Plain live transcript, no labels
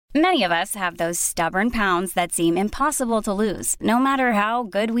Many of us have those stubborn pounds that seem impossible to lose, no matter how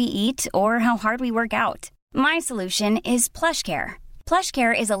good we eat or how hard we work out. My solution is PlushCare.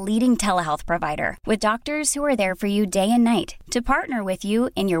 PlushCare is a leading telehealth provider with doctors who are there for you day and night to partner with you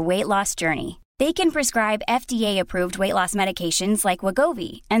in your weight loss journey. They can prescribe FDA-approved weight loss medications like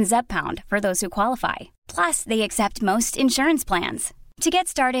Wegovy and Zepbound for those who qualify. Plus, they accept most insurance plans. To get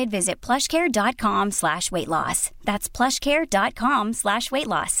started, visit plushcare.com/weightloss. That's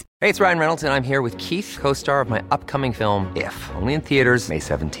plushcare.com/weightloss. Hey, it's Ryan Reynolds, and I'm here with Keith, co-star of my upcoming film, If, only in theaters May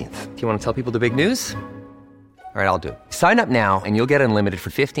 17th. Do you want to tell people the big news? All right, I'll do it. Sign up now and you'll get unlimited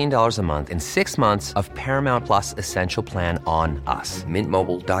for $15 a month and 6 months of Paramount Plus Essential Plan on us.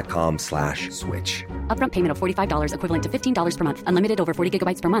 MintMobile.com/switch. Upfront payment of $45 equivalent to $15 per month. Unlimited over 40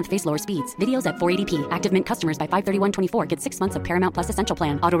 gigabytes per month. Face lower speeds. Videos at 480p. Active Mint customers by 531.24 get 6 months of Paramount Plus Essential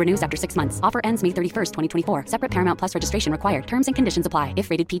Plan. Auto renews after 6 months. Offer ends May 31st, 2024. Separate Paramount Plus registration required. Terms and conditions apply if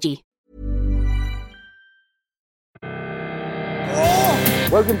rated PG.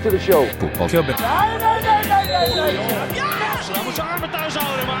 Welcome to the show. Fotballklubben.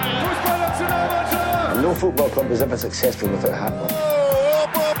 No football club is ever successful without hat.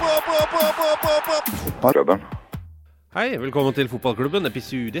 Fotballklubben. Hei, velkommen til Fotballklubben,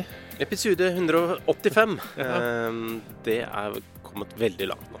 episode 185. Det kommet veldig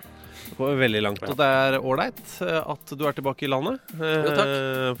langt nå. Veldig langt, og det ålreit at du tilbake i landet.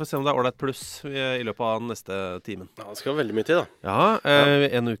 Får se om det ålreit pluss i løpet av neste timen. Ja, det skal veldig mye tid da. Ja,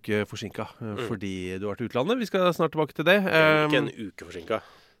 en uke forsinket, fordi du har vært i utlandet. Vi skal snart tilbake til det. Ikke en uke forsinket.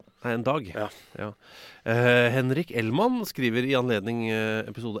 Nei, en dag. Ja. Henrik Ellmann skriver i anledning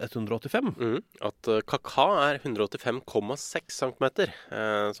episode 185 at Kaka 185,6 centimeter.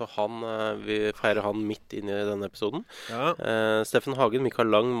 Så vi feirer han midt inne i denne episoden. Ja. Steffen Hagen, Mikael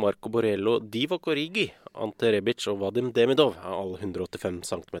Lang, Marco Borrello, Divock Origi, Ante Rebic og Vadim Demidov alle 185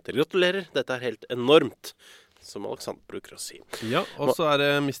 centimeter. Gratulerer, dette helt enormt, som Alexander bruker å si. Ja, og så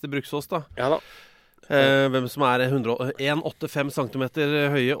det Mr. Bruksås da. Ja da. Hvem som 1,85 cm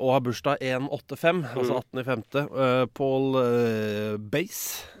høye og har bursdag 1,85, altså 18.5. Paul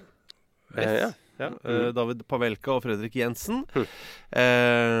Bass. David Pavelka og Fredrik Jensen. Og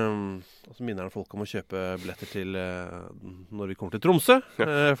så minner han folk om å kjøpe billetter til når vi kommer til Tromsø,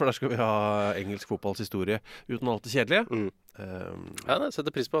 for der skal vi ha engelsk fotballs historie uten alt det kjedelige. Ja, jeg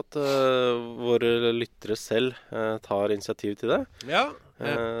setter pris på at våre lyttere selv tar initiativ til det. Ja.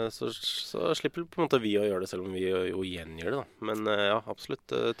 Så slipper på en måte vi å gjøre det, selv om vi jo gjengjør det da. Men ja, absolutt,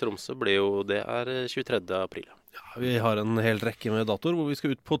 Tromsø blir jo, det 23. april. Ja, vi har en hel rekke med datoer hvor vi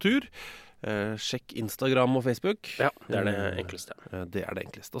skal ut på tur. Sjekk Instagram og Facebook. Ja, det det enkleste. Det det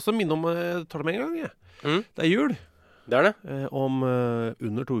enkleste. Og så minne om, tar det med en gang, ja. Det jul. Det det. Om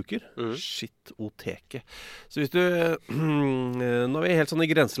under 2 uker. Shit-oteke. Så hvis du nå vi helt sånn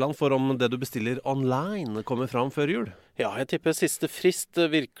i grenseland for om det du bestiller online kommer fram før jul. Ja, jeg tipper siste frist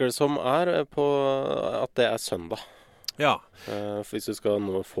virker det som på at det søndag. Ja. For hvis du skal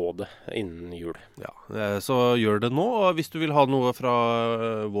nå få det innen jul. Ja, så gjør det nå. Og hvis du vil ha noe fra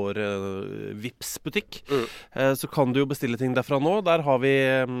vår Vipps-butikk, så kan du jo bestille ting derfra nå. Der har vi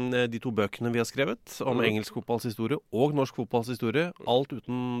de 2 bøkene vi har skrevet om engelsk fotballshistorie og norsk fotballshistorie. Alt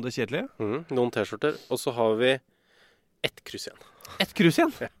uten det kjedelige. Noen t-skjorter. Og så har vi 1 kryss igjen. 1 kryss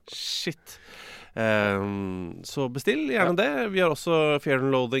igjen? Ja. Shit. Så bestill gjerne det. Vi har også Fear and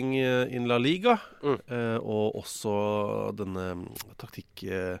Loathing in La Liga, og også denne taktikk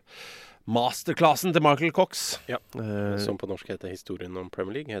masterklassen til Michael Cox. Ja, som på norsk heter Historien om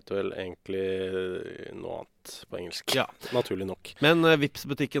Premier League, heter vel egentlig noe annet på engelsk. Ja. Naturlig nok. Men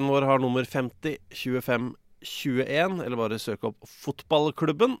Vipps-butikken vår har nummer 502521, eller bare søk opp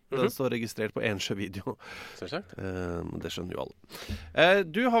Fotballklubben. Den står registrert på Ensjø Video. Selvsagt. Det skjønner jo alle.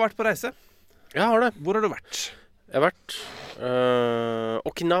 Du har vært på reise. Jeg har det. Hvor har du vært? Jeg har vært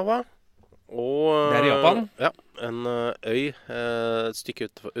Okinawa. Og, det i Japan? Ja, en øy et stykke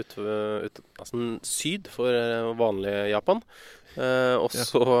ut altså syd for vanlig Japan. Og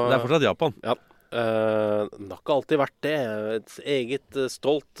så, det fortsatt Japan? Ja. Det har ikke alltid vært det. Et eget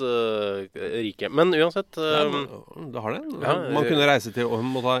stolt rike. Men uansett det har det. Man kunne reise til og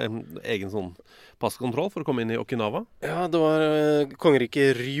måtte ha en egen sånn passkontroll for å komme inn i Okinawa. Ja, det var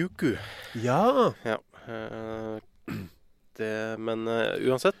kongeriket Ryukyu. Ja. Men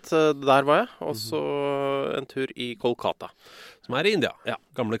uansett, der var jeg. Og så en tur i Kolkata. Som i India. Ja.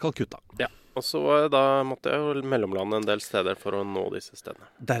 Gamle Calcutta. Ja. Og så måtte jeg jo mellomlande en del steder for å nå disse stedene.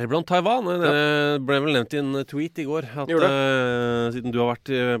 Deriblant Taiwan. Det ble vel nevnt i en tweet i går at siden du har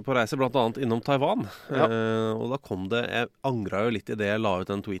vært på reise blant annet innom Taiwan. Og da kom det, jeg angret jo litt i det jeg la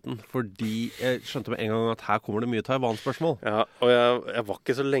ut den tweeten, fordi jeg skjønte med en gang at her kommer det mye Taiwan-spørsmål. Ja, og jeg var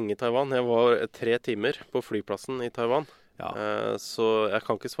ikke så lenge i Taiwan. Jeg var 3 timer på flyplassen i Taiwan. Så jeg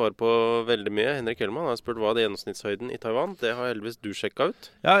kan ikke svare på veldig mye. Henrik Hellmann har spurt hva er gjennomsnittshøyden i Taiwan. Det har heldigvis du sjekket ut.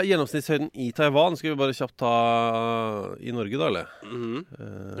 Ja, gjennomsnittshøyden i Taiwan skal vi bare kjapt ta i Norge da, eller?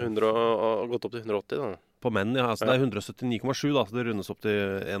 100 og gått opp til 180 da. På menn, ja. Altså det er 179,7 da, så det rundes opp til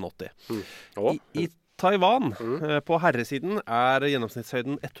 180. I Taiwan, på herresiden, er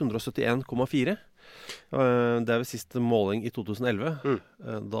gjennomsnittshøyden 171,4. Det er ved siste måling i 2011.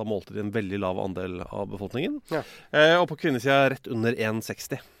 Da målte de en veldig lav andel av befolkningen. Og på kvinnesida rett under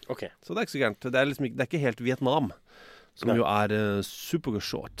 1,60. Okay. Så det er ikke så gærent. Det er ikke helt Vietnam, som jo er super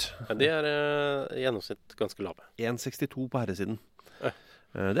short. Ja, de er gjennomsnitt ganske lave. 1,62 på herresiden.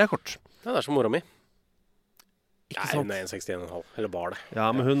 Det er kort. Ja, det er som mora mi. Ikke sant? Nei, hun er 1,61,5, eller var det. Ja,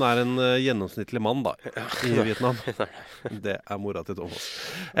 men hun er en gjennomsnittlig mann da, i Vietnam. Det er mora til Thomas.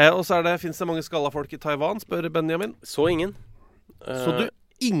 Og så finnes det mange skalla-folk i Taiwan, spør Benjamin. Så ingen. Så du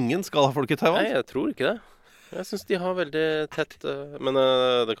ingen skalla-folk i Taiwan? Nei, jeg tror ikke det. Jeg synes de har veldig tett, men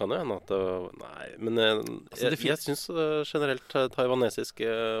det kan jo hende at nei, men jeg synes generelt taiwanesisk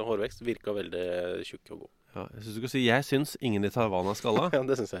hårvekst virker veldig tjukk og god. Ja, jeg synes du kan si, jeg synes ingen i Taiwan er skalla. Ja,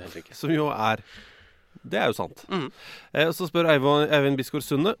 det synes jeg helt ikke. Som jo det er jo sant. Så spør Eivind Bisgaard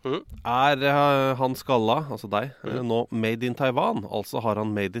Sunde, er han skalla, altså deg, nå made in Taiwan? Altså har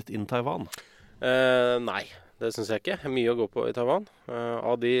han made it in Taiwan? Nei, det synes jeg ikke. Mye å gå på i Taiwan.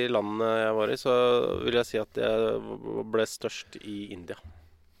 Av de landene jeg var i, så vil jeg si at jeg ble størst i India.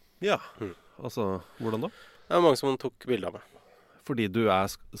 Ja. Altså, hvordan da? Det er mange som tok bilder av meg. Fordi du er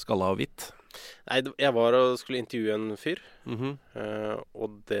skalla og hvitt? Nei, jeg var og skulle intervjue en fyr,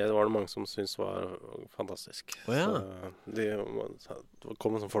 og det var det mange som syntes var fantastisk. Så det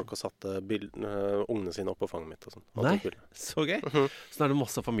kom sånn folk og satte ungene sine opp på fanget mitt og sånn. Nei, så gøy. Så er det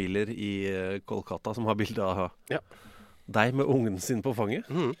masse familier i Kolkata som har bilder av deg med ungene sine på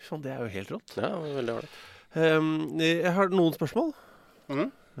fanget. Det er jo helt rått. Ja, veldig hardt. Jeg har noen spørsmål.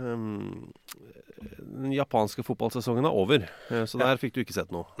 Den japanske fotballsesongen er over, så der fikk du ikke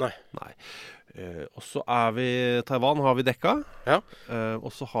sett noe. Nei. Og så Taiwan har vi dekka.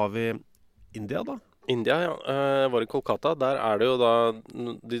 Og så har vi India da. India, ja. Jeg var i Kolkata. Der er det jo da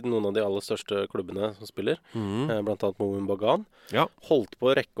noen av de aller største klubbene som spiller. Blant annet Mohun Bagan. Holdt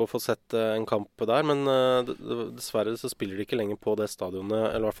på å rekke å få sett en kamp der, men dessverre så spiller de ikke lenger på det stadionet,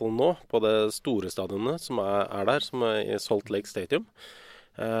 eller i hvert fall nå, på det store stadionet som er der, som er i Salt Lake Stadium.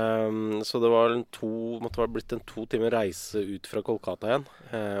 Så det var måtte ha blitt en 2 timer reise ut fra Kolkata igjen.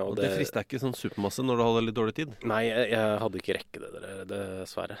 Og det frister ikke sånn supermasse når du holder litt dårlig tid? Nei, jeg hadde ikke rekke det,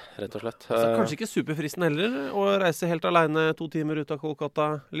 dessverre, rett og slett. Så kanskje ikke superfristen heller å reise helt alene 2 timer ut av Kolkata?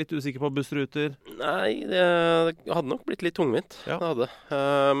 Litt usikker på bussruter? Nei, det hadde nok blitt litt tungvint. Det hadde.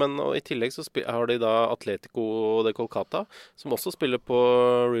 Men i tillegg så har de da Atletico de Kolkata, som også spiller på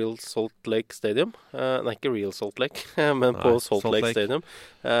Real Salt Lake Stadium. Nei, ikke Real Salt Lake, men på Salt Lake Stadium.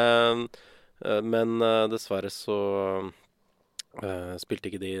 Men dessverre så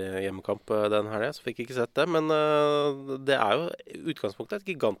spilte ikke de hjemmekamp den helgen, så fikk jeg ikke sett det. Men det er jo i utgangspunktet et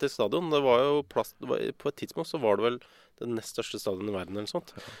gigantisk stadion. Det var jo plass, på et tidspunkt så var det vel det nest største stadion i verden eller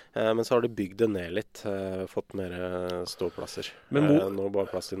sånt. Men så har de bygd det ned litt, fått mer ståplasser. Men nå bare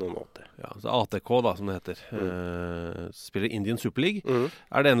plass til noen 80. Ja, så ATK da, som det heter, spiller Indian Super League.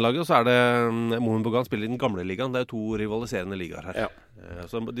 Er det ene laget, og så er det Mohun Bagan spiller i den gamle ligaen. Det er 2 rivaliserende ligaer her.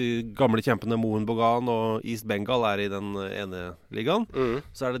 Så de gamle kjempene Mohun Bagan og East Bengal er i den ene ligaen.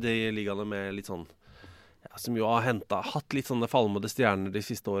 Så er det de ligaene med litt sånn, som jo har hatt litt sånne falmede stjerner de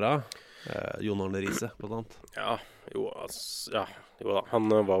siste årene. Jon Arne Riise, blant annet. Jo da. Han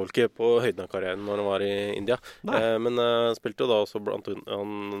var vel ikke på høyden av karrieren når han var i India. Men spilte jo da også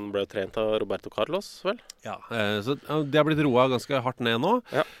han ble trent av Roberto Carlos, vel? Ja, så det har blitt roet ganske hardt ned nå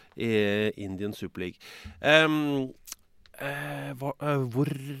i Indian Super League.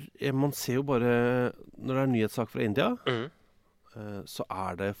 Man ser jo bare, når det er nyhetssak fra India, så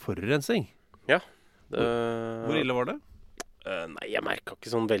er det forurensning. Ja. Hvor ille var det? Nei, jeg merket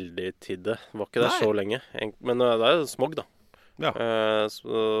ikke sånn veldig til det. Var ikke der så lenge. Men det er jo smog da. Så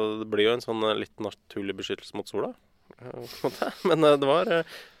det blir jo en sånn litt naturlig beskyttelse mot sola. Men det var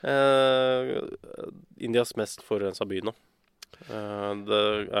Indias mest forurenset by nå. Det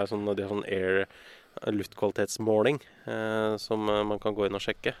er sånn, de har sånn luftkvalitetsmåling som man kan gå inn og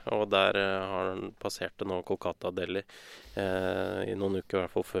sjekke. Og der har den passert det nå Kolkata Delhi i noen uker, i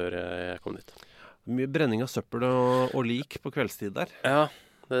hvert fall før jeg kom dit. Mye brenning av søppel og lik på kveldstid der. Ja,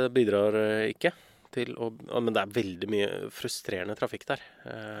 det bidrar ikke til men det veldig mye frustrerende trafikk der.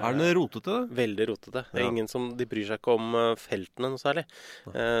 Det rotete da? Veldig rotete. Det ingen de bryr seg ikke om feltene noe særlig.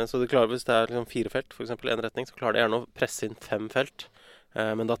 Så hvis det liksom 4 felt, for eksempel en retning, så klarer de gjerne å presse inn 5 felt.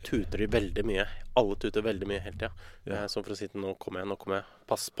 Men da tuter de veldig mye. Alle tuter veldig mye hele tiden. Så for å si det, nå kommer jeg.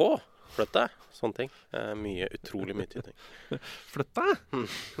 Pass på! Flytt deg! Sånne ting. Utrolig mye tuting. Flytt deg?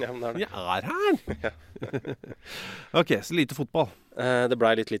 Ja, men det det. Jeg her! Ja. Ok, så lite fotball. Det ble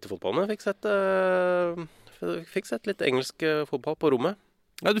litt lite fotball, men jeg fikk sett litt engelsk fotball på rommet.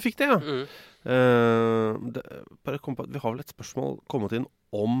 Ja, du fikk det, ja. Vi har vel et spørsmål kommet inn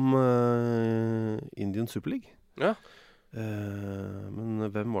om Indian Super League. Ja. Men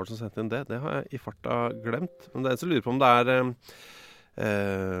hvem var det som sendte inn det? Det har jeg i farta glemt. Men det som lurer på om det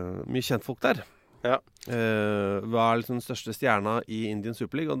mye kjentfolk der. Ja. Hva liksom den største stjerna i Indian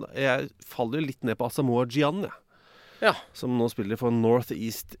Super League? Og jeg faller jo litt ned på Asamoah Gyan, ja. Som nå spiller for North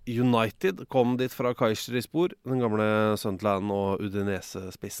East United. Kom dit fra Kayserispor, den gamle Sunderland og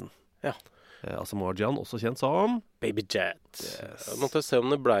Udinese-spissen. Ja. Asamoah Gyan, også kjent som Baby Jet. Yes. Jeg måtte se om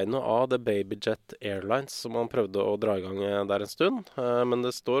det ble noe av det Baby Jet Airlines som han prøvde å dra i gang der en stund. Men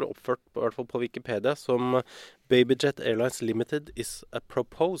det står oppført, i hvert fall på Wikipedia, som Baby Jet Airlines Limited is a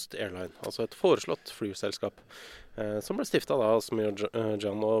proposed airline. Altså et foreslått flyselskap. Som ble stiftet da, Asamoah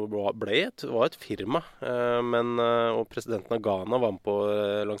Gyan, og var et firma. Og presidenten av Ghana var med på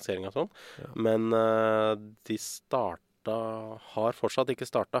lansering av sånn. Ja. Men de har fortsatt ikke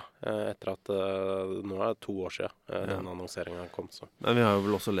startet etter at nå det 2 år siden den annonseringen kom. Så. Men vi har jo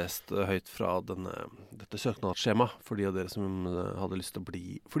vel også lest høyt fra dette søknadsskjema for de av dere som hadde lyst til å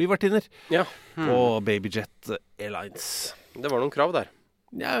bli flyvertinner på Baby Jet Airlines. Det var noen krav der.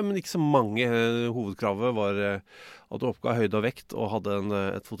 Ja, men ikke så mange. Hovedkravet var at du oppga høyde og vekt og hadde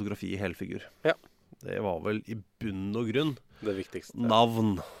et fotografi i helfigur. Ja. Det var vel i bunn og grunn det viktigste.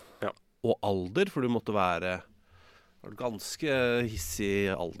 Navn og alder, for du måtte være ganske hissig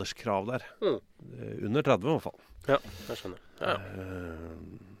alderskrav der. Under 30 i hvert fall. Ja, jeg skjønner. Ja.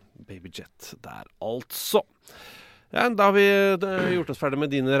 Baby Jet der, altså. Ja, da har vi gjort oss ferdig med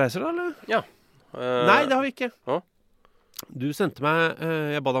dine reiser, da, eller? Ja. Nei, det har vi ikke. Du sendte meg,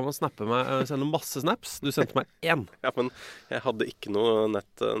 jeg ba deg om å sende masse snaps. Du sendte meg 1. Ja, men jeg hadde ikke noe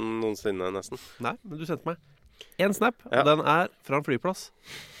nett noensinne nesten. Nei, men du sendte meg 1 snap, og den fra en flyplass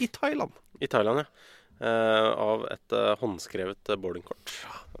i Thailand. I Thailand, ja. Av et håndskrevet boardingkort.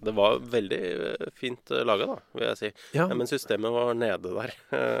 Det var veldig fint laget da, vil jeg si. Ja. Men systemet var nede der.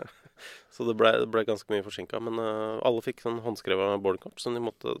 Så det ble ganske mye forsinket. Men alle fikk sånn håndskrevet boardingkort som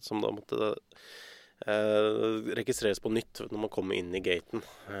da måtte registreres på nytt når man kom inn i gaten.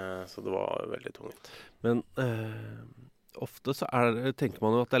 Så det var veldig tungt. Men ofte så tenker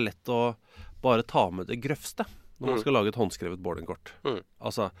man jo at det lett å bare ta med det grøvste når man skal lage et håndskrevet boardingkort.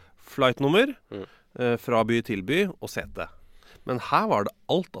 Altså flightnummer, fra by til by og sete. Men her var det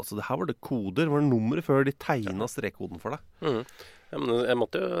alt, altså. Her var det koder, det var nummeret før de tegnet strekkoden for deg. Ja, men jeg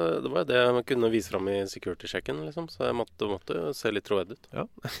måtte jo, det var jo det jeg kunne vise frem i security-sjekken, liksom. Så jeg måtte jo se litt troverdig ut. Ja,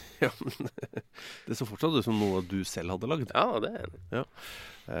 ja, men det så fortsatt ut som noe du selv hadde lagd. Ja, det enig. Ja.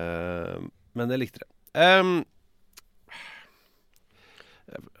 Men jeg likte det.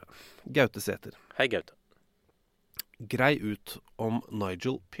 Gaute Sæther. Hei, Gaute. Grei ut om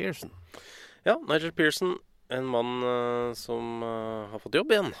Nigel Pearson. Ja, Nigel Pearson, en mann som har fått jobb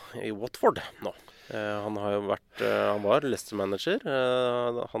igjen i Watford nå. Han var Leicester-manager,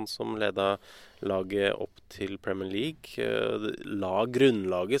 han som ledet laget opp til Premier League, la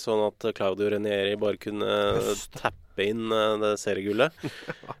grunnlaget sånn at Claudio Ranieri bare kunne tappe inn det seriegullet.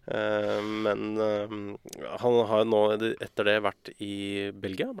 Men han har nå etter det vært i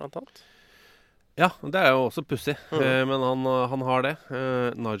Belgia, blant annet. Ja, det jo også pussig, men han har det.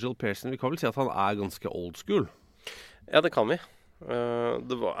 Nigel Pearson, vi kan vel si at han ganske old school. Ja, det kan vi. Han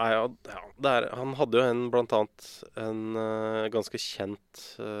hadde jo blant annet en ganske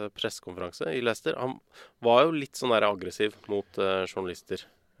kjent pressekonferanse i Leicester. Han var jo litt sånn der aggressiv mot journalister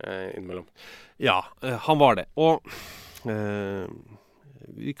innimellom. Ja, han var det. Og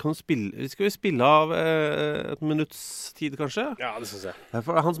vi skal jo spille av et minutts tid, kanskje? Ja, det synes jeg.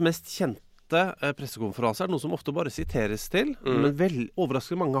 For hans mest kjente pressekonferanser noe som ofte bare siteres til, men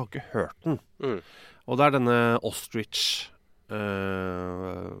overraskende mange har ikke hørt den. Og det denne Ostrich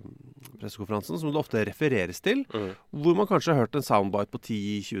pressekonferansen, som det ofte refereres til, hvor man kanskje har hørt en soundbite på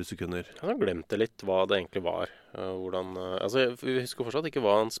 10-20 sekunder. Han glemte litt hva det egentlig var. Hvordan, vi husker fortsatt ikke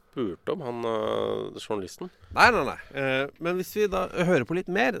hva han spurte om, han journalisten. Nei. Men hvis vi da hører på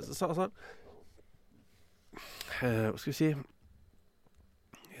litt mer, så hva skal vi si...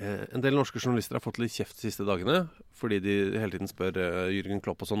 En del norske journalister har fått litt kjeft de siste dagene, fordi de hele tiden spør Jürgen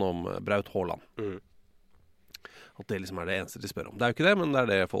Klopp og sånn om Braut Haaland. At det liksom det eneste de spør om. Det jo ikke det, men det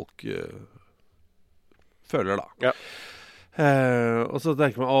det folk føler da. Ja. Og så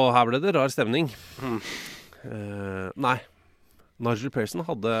tenker man, her ble det rar stemning. Nei. Nigel Pearson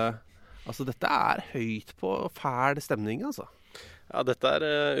hadde... Altså, dette høyt på fæl stemning, altså. Ja, dette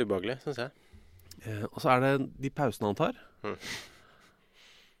ubehagelig, synes jeg. Og så det de pausene han tar.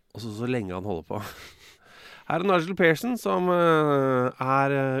 Og så lenge han holder på. Her Nigel Pearson som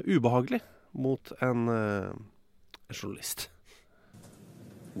ubehagelig mot en journalist.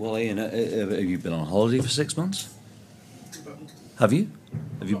 Well, Ian, have you been on holiday for 6 months? Have you?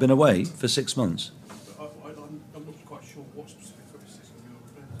 Have you been away for 6 months? I'm not quite sure what specific criticism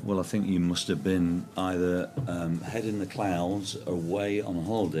you're... Well, I think you must have been either head in the clouds, away on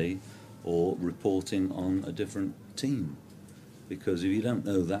holiday, or reporting on a different team. Because if you don't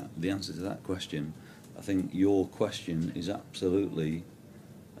know the answer to that question, I think your question is absolutely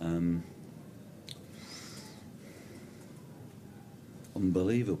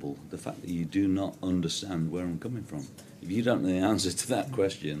unbelievable. The fact that you do not understand where I'm coming from. If you don't know the answer to that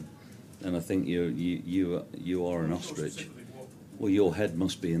question, then I think you are an ostrich. Well, your head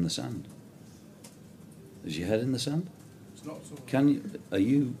must be in the sand. Is your head in the sand? It's not at all. Are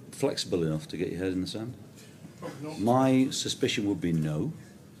you flexible enough to get your head in the sand? My suspicion would be no.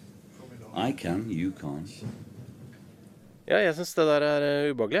 I can, you can't. Ja, jeg synes det der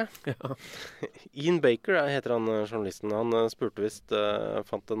ubehagelig. Ja. Ian Baker heter han journalisten. Han spurte visst,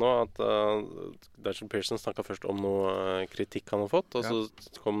 fant det nå, at Nigel Pearson snakket først om noe kritikk han har fått, og så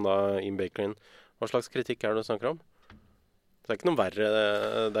kom da Ian Baker inn. Hva slags kritikk det du snakker om? Det ikke noe verre.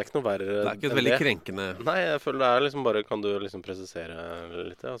 Det ikke noe verre. Det ikke et veldig krenkende. Nei, jeg føler det liksom bare, kan du liksom presisere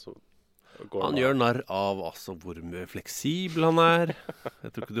litt, altså. Han gjør narr av altså, hvor fleksibel han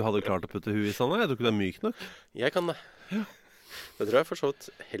Jeg tror ikke du hadde klart å putte huet i sanden. Jeg tror ikke du myk nok. Jeg kan det. Ja. Det tror jeg for så vidt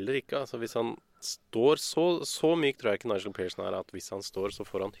heller ikke. Altså, hvis han står så myk tror jeg ikke Nigel Pearson at hvis han står, så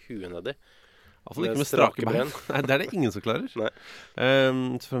får han huet nedi. Altså ikke med strake ben. Nei, det det ingen som klarer. Nei.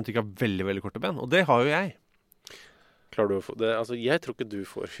 Så frem til ikke har veldig, veldig korte ben. Og det har jo jeg. Klarer du å få det? Altså, jeg tror ikke du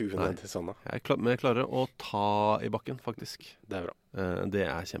får huet ned til sanda. Men jeg klarer å ta i bakken, faktisk. Det bra. Det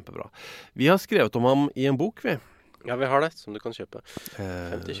kjempebra. Vi har skrevet om ham i en bok, vi. Ja, vi har det, som du kan kjøpe.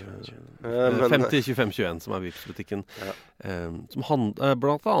 50-25-21, som Vipps-butikken. Ja.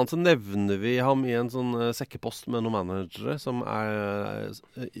 Blant annet så nevner vi ham i en sånn sekkepost med noen managere som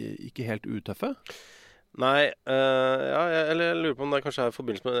ikke helt utøffe. Nei, eller jeg lurer på om det kanskje i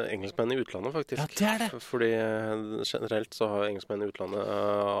forbindelse med engelskmenn i utlandet, faktisk. Ja, det det. Fordi generelt så har engelskmenn i utlandet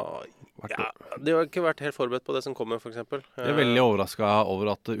de har ikke vært helt forberedt på det som kommer, for eksempel. Jeg veldig overrasket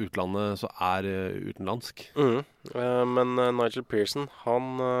over at utlandet så utenlandsk. Men Nigel Pearson,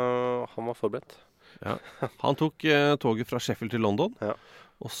 han var forberedt. Ja. Han tok toget fra Sheffield til London,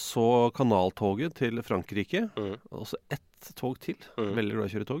 og så kanaltoget til Frankrike, og så ett tog til, veldig glad i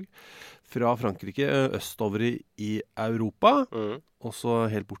å kjøre tog, fra Frankrike østover i Europa, og så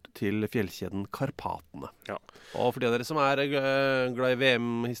helt bort til fjellkjeden Karpatene. Ja. Og for de av dere som glad i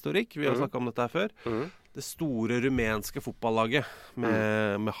VM-historikk, vi har snakket om dette her før, det store rumenske fotballaget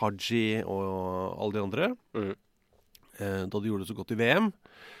med Hadji og alle de andre, da de gjorde det så godt i VM,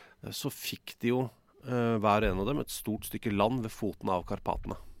 så fikk de jo hver en av dem et stort stykke land ved foten av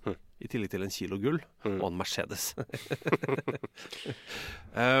Karpatene. I tillegg til en kilo gull og en Mercedes.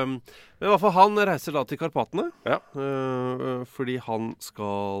 Men i hvert fall han reiser da til Karpatene, fordi han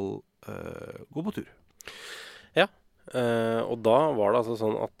skal gå på tur. Ja, og da var det altså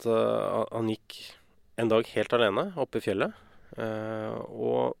sånn at han gikk en dag helt alene oppe i fjellet,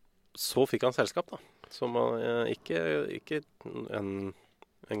 og så fikk han selskap da, som ikke en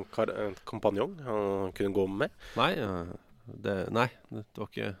kompanjong han kunne gå med. Nei, det var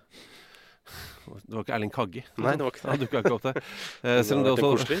ikke Erling Kagge. Nei, det var ikke det. Han dukket ikke opp der. Det var en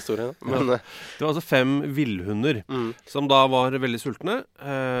koselig historie. Men, det var altså 5 villhunder som da var veldig sultne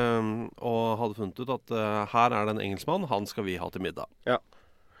og hadde funnet ut at her det en engelskmann, han skal vi ha til middag. Ja.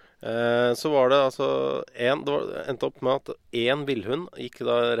 Så var det altså endte opp med at en villhund gikk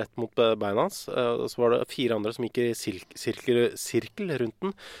da rett mot beina hans. Så var det 4 andre som gikk i sirkel rundt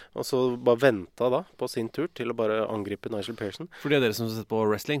den, og så bare ventet da på sin tur til å bare angripe Nigel Pearson. For det dere som har sett på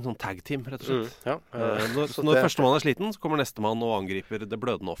wrestling, sånn tag team, rett og slett. Ja. Når første mann er sliten, så kommer neste mann og angriper det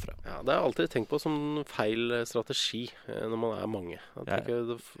blødende offeret. Ja, det har jeg alltid tenkt på som feil strategi når man er mange.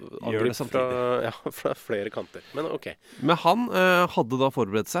 Gjør det samtidig. Fra flere kanter. Men ok. Men han hadde da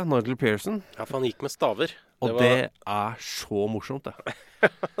forberedt seg, Nigel Pearson. Ja, for han gikk med staver. Og det er så morsomt, det.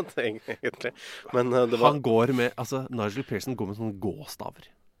 Det egentlig. Men han går med, Nigel Pearson går med sånne gåstaver.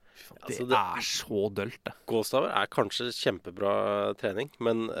 Det er så dølt, det. Gåstaver er kanskje kjempebra trening,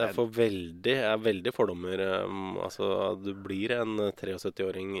 men jeg er veldig fordommer. Du blir en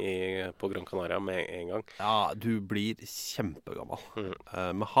 73-åring på Gran Canaria med en gang. Ja, du blir kjempegammel.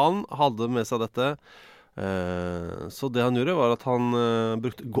 Men han hadde med seg dette. Så det han gjorde var at han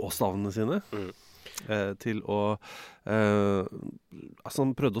brukte gåstavene sine til å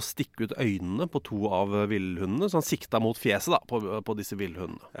han prøvde å stikke ut øynene på 2 av villhundene, så han sikta mot fjeset da på disse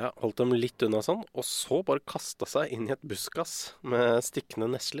villhundene. Ja, holdt dem litt unna sånn, og så bare kastet seg inn i et buskas med stikkende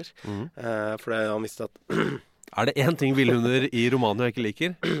nesler. For han visste at er det en ting villhunder i Romania ikke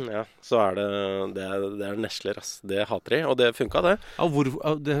liker? Ja, så er det er nesler, ass. Det hater de, og det funket det. Ja,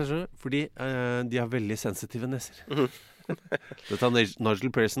 fordi de har veldig sensitive neser. Dette har Nigel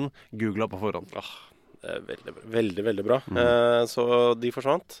Pearson googlet på forhånd. Det er veldig, veldig bra. Så de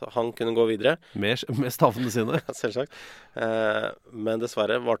forsvant. Han kunne gå videre. Med stavene sine. Selvsagt. Men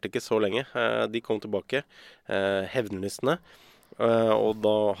dessverre varte ikke så lenge. De kom tilbake, hevnlystne. Og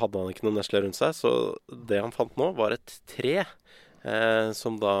da hadde han ikke noen nesler rundt seg, så det han fant nå var et tre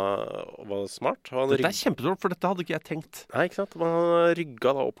som da var smart. Dette er kjempedårlig, for dette hadde ikke jeg tenkt. Nei, ikke sant? Man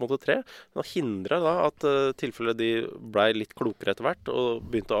rygget da opp mot et tre. Man hindret da at tilfellet de ble litt klokere etter hvert, og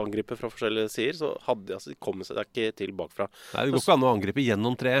begynte å angripe fra forskjellige sider, så hadde de kommet seg ikke til bakfra. Nei, det går ikke an å angripe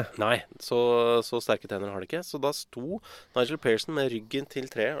gjennom treet. Nei, så sterke tenner har de ikke. Så da sto Nigel Pearson med ryggen til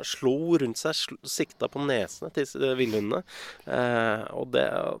treet, og slo rundt seg, sikta på nesene til villhundene, og det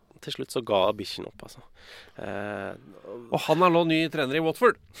til slutt så ga bikkjen opp, altså. Og han er nå ny trener i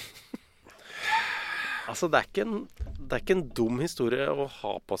Watford. Det er ikke en dum historie å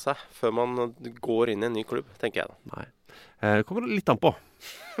ha på seg før man går inn i en ny klubb, tenker jeg da. Nei. Kommer litt an på.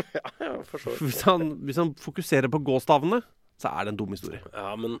 Ja, for så vidt. Hvis han fokuserer på gåstavene, så er det en dum historie.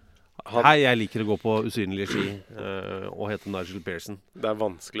 Ja, men Hei, jeg liker å gå på usynlige ski og heter Nigel Pearson. Det er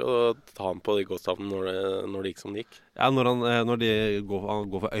vanskelig å ta ham på de gåstavene når det gikk som det gikk. Ja, når de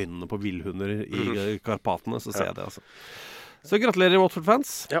går for øynene på villhunder i Karpatene, så ser jeg det, altså. Så gratulerer,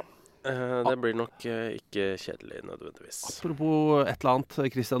 Watford-fans. Ja, det blir nok ikke kjedelig nødvendigvis. Apropos et eller annet,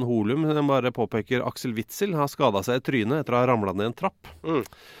 Christian Holum bare påpeker Axel Witsel har skadet seg i trynet etter å ha ramlet ned en trapp.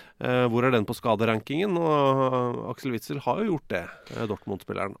 Hvor er den på skaderankingen? Og Axel Witsel har jo gjort det,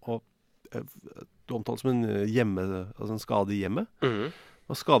 Dortmund-spilleren. Og det omtales som en skade i hjemmet.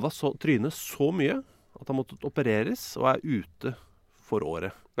 Og skadet trynet så mye at han måtte opereres og er ute for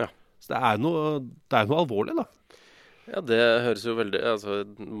året. Ja. Så det er noe alvorlig, da. Ja, det høres jo veldig...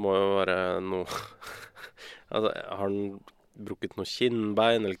 det må jo være noe... har han brukket noe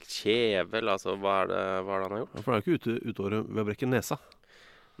kinnbein eller kjeve? Eller, hva er det han har gjort? For han er jo ikke ute året ved å brekke nesa.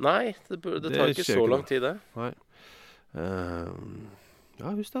 Nei, det tar ikke så lang tid, det. Nei.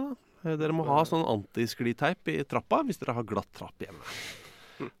 Ja, husk det da. Dere må ha sånn antiskliteip i trappa hvis dere har glatt trapp hjemme.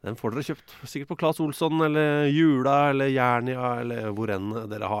 Den får dere kjøpt sikkert på Claes Olsson eller Jula eller Jernia eller hvor enn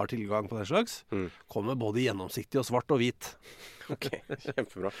dere har tilgang på den slags. Kommer både gjennomsiktig og svart og hvit. Ok,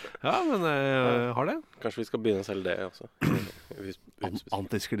 kjempebra. Ja, men har det. Kanskje vi skal begynne å selge det også.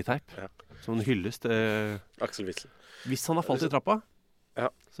 Antiskliteip. Ja. Som en hyllest til Axel Witsel. Hvis han har falt i trappa,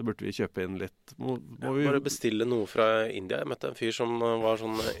 så burde vi kjøpe inn litt. Må vi bare bestille noe fra India. Jeg møtte en fyr som var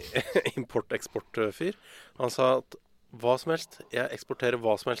sånn import-eksport-fyr. Han sa at hva som helst. Jeg eksporterer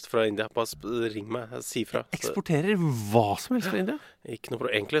hva som helst fra India. Bare ring meg, si fra. Eksporterer hva som helst fra India? Ikke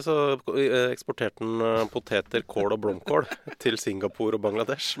noe. Egentlig så eksporterte han poteter, kål og blomkål til Singapore og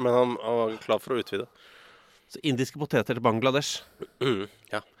Bangladesh, men han var klar for å utvide. Så indiske poteter til Bangladesh?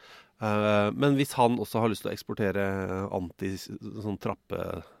 Ja. Men hvis han også har lyst til å eksportere sånn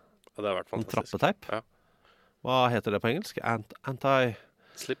trappeteip, hva heter det på engelsk?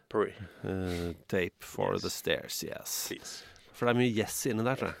 Slippery tape for the stairs, yes. Please. For det er mye yes inne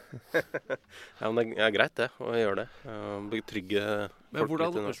der, tror jeg. Ja, men det er greit det, å gjøre det. Betrygge folk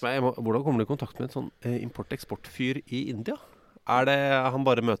litt. Hvordan kommer du i kontakt med en sånn import-eksport-fyr i India? Er det han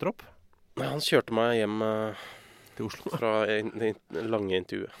bare møter opp? Han kjørte meg hjem til Oslo fra lange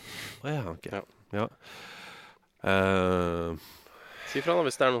intervjuet. Ja, ok. Ja. Si fra da,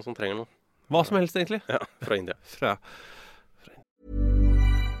 hvis det noen som trenger noe. Hva som helst, egentlig. Ja, fra India.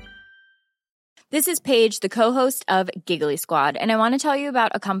 This is Paige, the co-host of Giggly Squad, and I want to tell you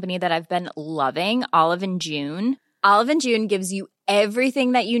about a company that I've been loving, Olive & June. Olive & June gives you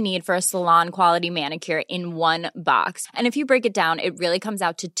everything that you need for a salon-quality manicure in one box. And if you break it down, it really comes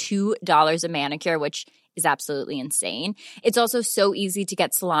out to $2 a manicure, which is absolutely insane. It's also so easy to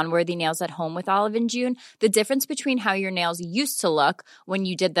get salon-worthy nails at home with Olive & June. The difference between how your nails used to look when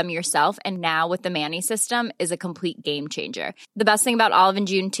you did them yourself and now with the Mani system is a complete game changer. The best thing about Olive &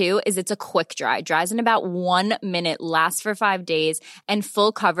 June, too, is it's a quick dry. Dries in about 1 minute, lasts for 5 days, and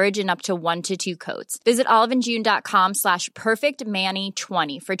full coverage in up to 1 to 2 coats. Visit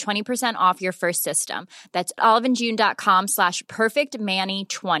oliveandjune.com/perfectmani20 for 20% off your first system. That's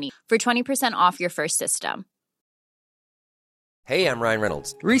oliveandjune.com/perfectmani20 for 20% off your first system. Hey, I'm Ryan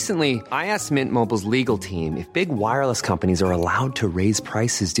Reynolds. Recently, I asked Mint Mobile's legal team if big wireless companies are allowed to raise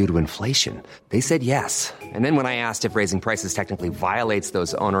prices due to inflation. They said yes. And then when I asked if raising prices technically violates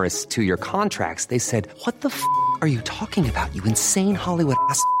those onerous 2-year contracts, they said, "What the f*** are you talking about, you insane Hollywood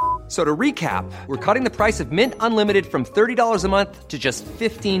ass?" So to recap, we're cutting the price of Mint Unlimited from $30 a month to just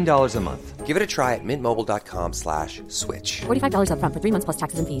 $15 a month. Give it a try at mintmobile.com/switch. $45 up front for 3 months plus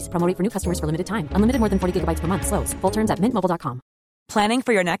taxes and fees. Promo rate for new customers for limited time. Unlimited more than 40 gigabytes per month. Slows full terms at mintmobile.com. Planning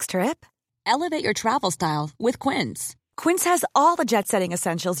for your next trip? Elevate your travel style with Quince. Quince has all the jet-setting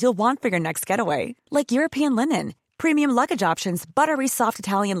essentials you'll want for your next getaway, like European linen, premium luggage options, buttery soft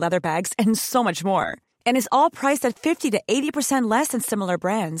Italian leather bags, and so much more. And is all priced at 50 to 80% less than similar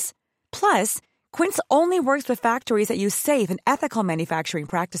brands. Plus, Quince only works with factories that use safe and ethical manufacturing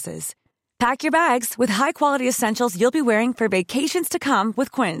practices. Pack your bags with high-quality essentials you'll be wearing for vacations to come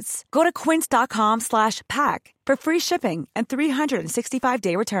with Quince. Go to quince.com/pack for free shipping and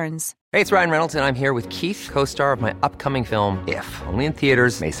 365-day returns. Hey, it's Ryan Reynolds, and I'm here with Keith, co-star of my upcoming film, If, only in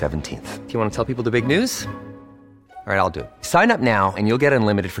theaters May 17th. Do you want to tell people the big news? All right, I'll do it. Sign up now and you'll get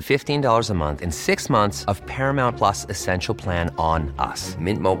unlimited for $15 a month and 6 months of Paramount Plus Essential Plan on us.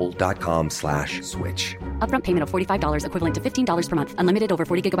 Mintmobile.com/switch. Upfront payment of $45 equivalent to $15 per month. Unlimited over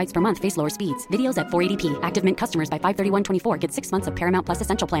 40 gigabytes per month. Face lower speeds. Videos at 480p. Active Mint customers by 531.24 get 6 months of Paramount Plus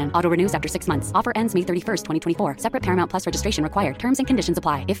Essential Plan. Auto renews after 6 months. Offer ends May 31st, 2024. Separate Paramount Plus registration required. Terms and conditions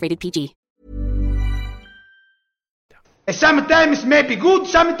apply if rated PG. Sometimes may be good,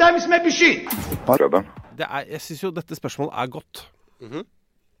 sometimes may be shit. Jeg synes jo dette spørsmålet er godt.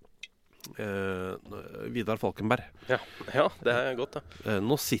 Vidar Falkenberg. Ja, det er godt da.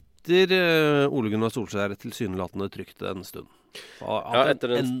 Nå sitter Ole Gunnar Solskjær tilsynelatende trygt en stund. Etter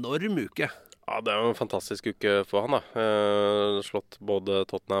en enorm uke. Ja, det er jo en fantastisk uke for han da. Slått både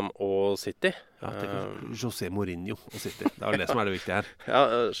Tottenham og City. Ja, José Mourinho og City. Det er jo det som er det viktige her.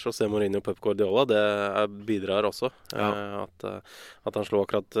 Ja, José Mourinho og Pep Guardiola, det bidrar også. At han slår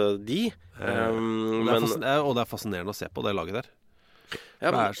akkurat de. Og det er fascinerende å se på det laget der.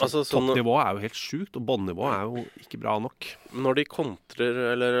 Ja, toppnivået er jo helt sykt, og båndnivået er jo ikke bra nok. Når de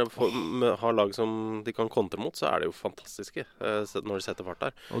kontrer, eller har lag som de kan kontre mot, så er det jo fantastiske når de setter fart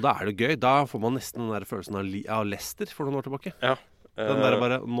der. Og da er det gøy. Da får man nesten den der følelsen av Leicester for noen år tilbake. Ja. Den der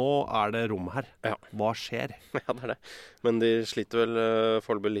bare, nå er det rom her. Ja. Hva skjer? Ja, det er det. Men de sliter vel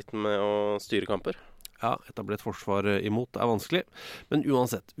foreløpig litt med å styre kamper. Ja, etablert forsvar imot er vanskelig. Men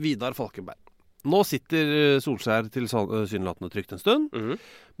uansett, Vidar Falkenberg. Nå sitter Solskjær tilsynelatende trygt en stund. Men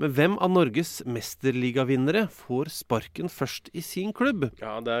hvem av Norges mesterligavinnere får sparken først i sin klubb?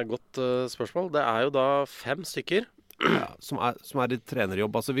 Ja, det er et godt spørsmål. Det er jo da 5 stykker. Ja, som er i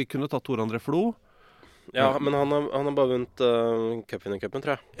trenerjobb. Altså, vi kunne tatt Tor André Flo. Ja, men han har bare vunnet cupvinnercupen,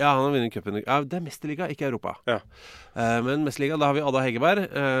 tror jeg. Ja, han har vunnet cupvinner. Ja, det er mesterliga, ikke Europa. Ja. Men mesterliga, da har vi Ada Hegerberg.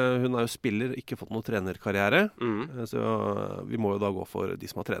 Hun er jo spiller, ikke fått noen trenerkarriere. Så vi må jo da gå for de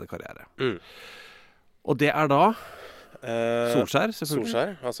som har trenerkarriere. Og det er da Solskjær, selvfølgelig.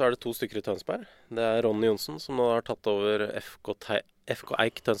 Solskjær, altså er det 2 stykker i Tønsberg. Det er Ronny Johnsen, som nå har tatt over FK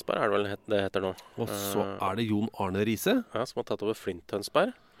Eik Tønsberg, er det vel det heter nå. Og så er det Jon Arne Riise. Ja, som har tatt over Flint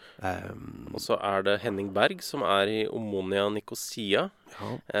Tønsberg. Og så er det Henning Berg, som er i Omonia Nicosia.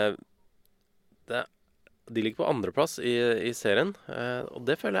 De ligger på andreplass i serien, og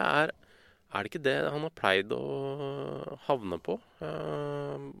det føler jeg er det ikke det han har pleid å havne på?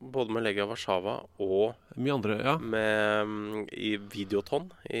 Både med Legia Warszawa og mye andre, ja. I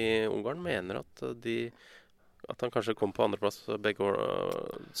Videoton i Ungarn, mener at han kanskje kom på andreplass begge år.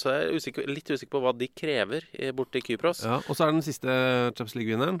 Så jeg er litt usikker på hva de krever borte i Kypros. Ja, og så er den siste Champions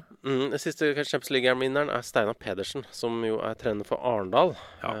League-vinneren. Den siste Champions League-vinneren er Steinar Pedersen, som jo er trener for Arendal.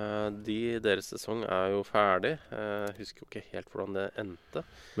 Ja. Deres sesong er jo ferdig. Jeg husker jo ikke helt hvordan det endte.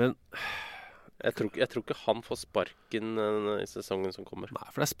 Men Jeg tror ikke han får sparken i sesongen som kommer. Nei,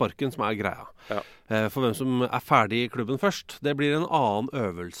 for det sparken som greia. Ja. For hvem som ferdig i klubben først, det blir en annen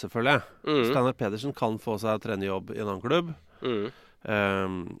øvelse, føler jeg. Steinar Pedersen kan få seg trenerjobb i en annen klubb.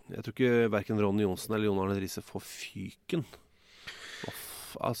 Jeg tror ikke hverken Ronny Johnsen eller Jon Arne Riise får fyken.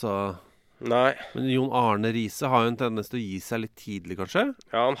 Nei. Men Jon Arne Riise har jo en tendens til å gi seg litt tidlig, kanskje?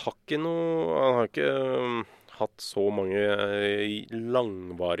 Ja, han har ikke hatt så mange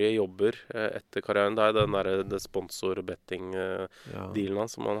langvarige jobber etter karrieren. Det den der sponsor-betting-dealen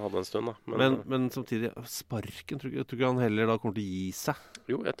som han hadde en stund. Da. Men samtidig, sparken, tror ikke han heller da kommer til å gi seg?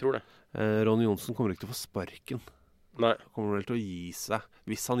 Jo, jeg tror det. Ronny Johnsen kommer ikke til å få sparken. Nei. Han kommer vel til å gi seg,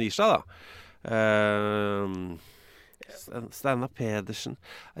 hvis han gir seg da. Steinar Pedersen.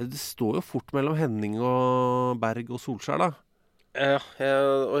 Det står jo fort mellom Henning og Berg og Solskjær, da. Ja,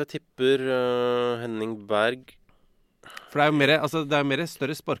 og jeg tipper Henning Berg. For det er jo mer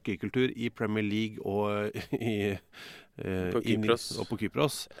større sparkekultur i Premier League og på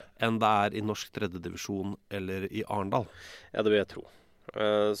Kypros enn det i norsk tredjedivisjon eller i Arendal. Ja, det vil jeg tro.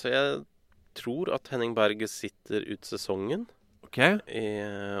 Så jeg tror at Henning Berg sitter ut sesongen i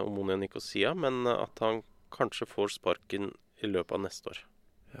Omonia Nicosia, men at han kanskje får sparken i løpet av neste år.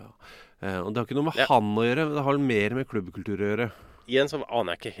 Ja. Og det har ikke noe med han å gjøre, det har mer med klubbkultur å gjøre. Igjen så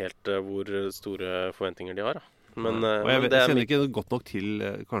aner jeg ikke helt hvor store forventninger de har. Da. Men, jeg kjenner ikke godt nok til,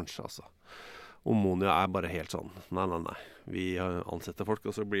 kanskje, altså. Omonia bare helt sånn, nei. Vi ansetter folk,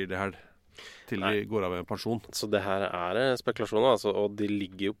 og så blir det her til de går av en pensjon. Så det her spekulasjoner, altså, og de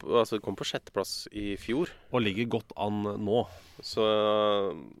ligger jo de kom på 6. plass i fjor. Og ligger godt an nå. Så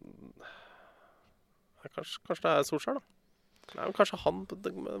kanskje det Solskjær, da. Nei, men kanskje han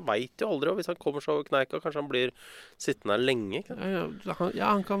vet jo aldri, og hvis han kommer så kneika, kanskje han blir sittende her lenge. Ja,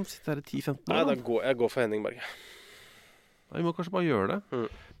 han kan sitte her i 10-15 år. Nei, jeg går for Henning Berg. Vi må kanskje bare gjøre det.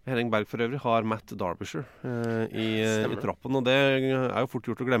 Henning Berg for øvrig har Matt Derbyshire i troppen, og det jo fort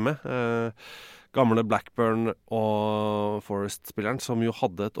gjort å glemme. Gamle Blackburn og Forest-spilleren som jo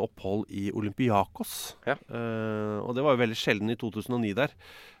hadde et opphold i Olympiakos. Ja. Og det var jo veldig sjelden i 2009 der.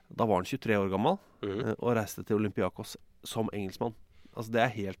 Da var han 23 år gammel og reiste til Olympiakos som engelskmann. Altså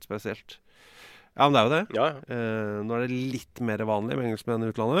det helt spesielt. Ja, men det jo det. Ja. Nå det litt mer vanlig med engelskmenn i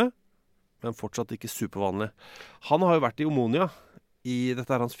utlandet, men fortsatt ikke supervanlig. Han har jo vært i Omonia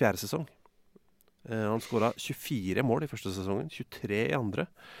dette hans 4. sesong. Han skåret 24 mål i første sesongen, 23 i andre.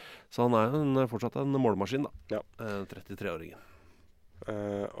 Så han fortsatt en målmaskin da. Ja. 33-åringen.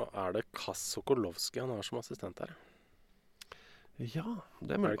 Og det Kas Sokolovski han har som assistent her? Ja,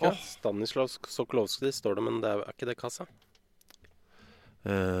 det mulig. Det ikke? Stanislav Sokolovski står det, men det ikke det Kassa?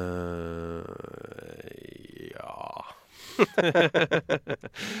 Ja.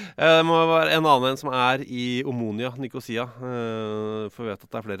 Det må være en annen som i Omonia Nicosia. For vi vet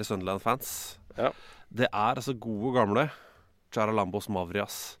at det flere Sunderland-fans. Ja. Det altså gode gamle Charalambos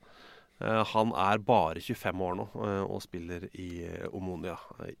Mavrias. Han bare 25 år nå og spiller i Omonia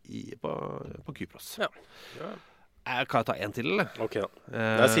på Kypros. Ja. Kan jeg ta en til, eller? Ok da.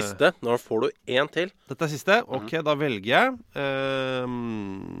 Det siste. Nå får du en til. Dette siste? Ok, da velger jeg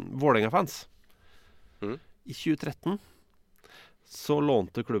Vålerenga-fans. I 2013 så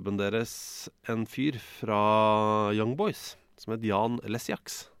lånte klubben deres en fyr fra Young Boys som het Jan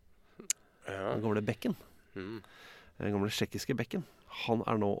Lesjaks. Den gamle bekken. Den gamle tsjekkiske bekken. Han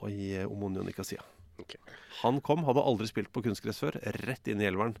nå i Omonia Nicosia. Okay. Han hadde aldri spilt på kunstgress før, rett inn i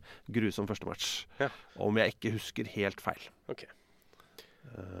elveren. Grusom første match. Ja. Om jeg ikke husker helt feil. Ok.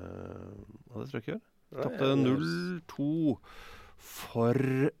 Det tror jeg ikke gjør. Tappte 0-2 for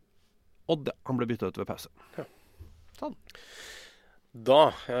Odd. Han ble byttet ut ved pause. Ja. Sånn. Da,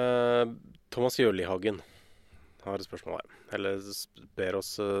 Thomas Jørlihagen har et spørsmål her. Eller ber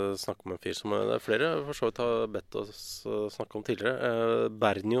oss snakke om en fyr som det flere for så vidt har bedt oss snakke om tidligere.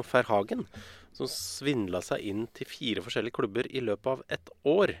 Bernio Verhagen, som svindlet seg inn til 4 forskjellige klubber i løpet av et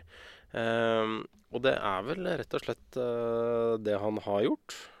år. Og det vel rett og slett det han har gjort.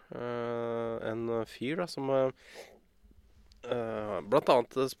 En fyr da, som blant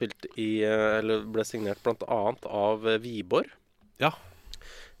annet eller ble signert blant annet av Viborg. Ja.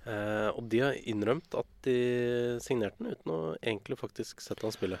 Og de har innrømt at de signerte den uten å egentlig faktisk sette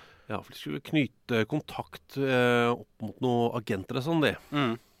han spille. Ja, for de skulle knyte kontakt opp mot noen agenter og sånn, det.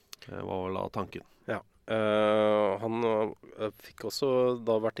 Det var vel da tanken. Ja. Han fikk også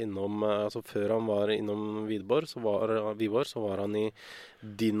da vært innom, altså før han var innom Viborg, så var han i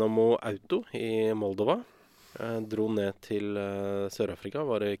Dynamo Auto i Moldova. Dro ned til Sør-Afrika,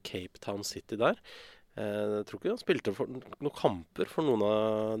 var i Cape Town City der. Jeg tror ikke han spilte noen kamper for noen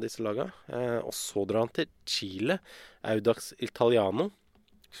av disse lagene. Og så drar han til Chile, Audax Italiano.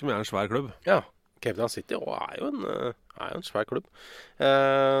 som er en svær klubb. Ja, Cape Town City er jo en svær klubb.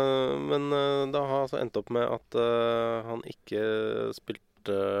 Men det har altså endt opp med at han ikke spilte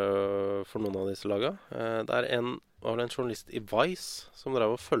for noen av disse lagene. Det var vel en journalist i Vice som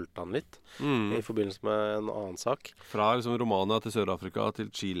drev og fulgte han litt i forbindelse med en annen sak. Fra liksom Romania til Sør-Afrika til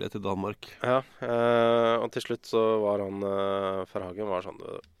Chile til Danmark. Ja, og til slutt så var han Verhagen var sånn,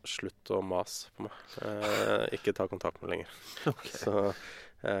 slutt å mas på meg. Ikke ta kontakt med lenger. Okay.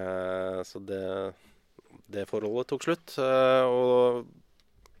 Så det forholdet tok slutt, og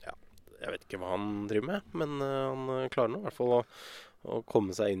ja, jeg vet ikke hva han driver med, men han klarer nå i hvert fall å komme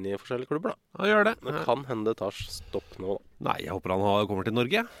seg inn i forskjellige klubber, da. Han gjør det. Det kan hende det tar stopp nå, da. Nei, jeg håper han kommer til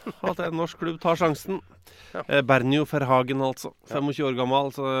Norge. At en norsk klubb tar sjansen. Ja. Bernio Verhagen, altså. 25 år gammel,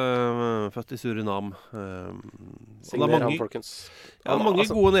 født i Surinam. Signer han, folkens. Ja, mange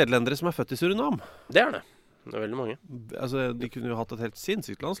gode nederlendere som er født i Surinam. Det er det. Det er veldig mange. Altså, de kunne jo hatt et helt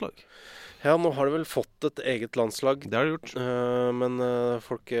sinnssykt landslag. Ja, nå har de vel fått et eget landslag. Det har de gjort. Men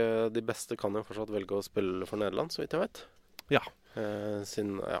de beste kan jo fortsatt velge å spille for Nederland, så vidt jeg vet. Ja. Men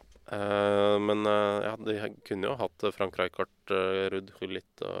de kunne jo hatt Frank Rijkaard, Ruud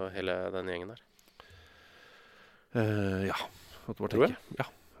Gullit og hele den gjengen der. Ja, tror jeg. Ja,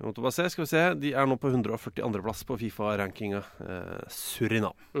 jeg måtte bare se. Skal vi se. De er nå på 142. plass på FIFA-rankinga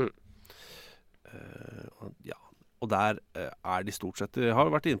Surinam. Ja, og der er de stort sett. Jeg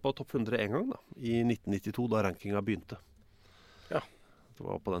har vært inne på topp 100 en gang da, i 1992 da rankinga begynte. Ja. Det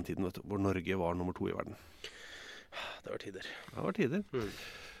var på den tiden, vet du, hvor Norge var nummer 2 i verden. Det var tider. Det var tider.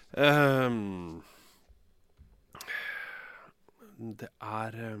 Det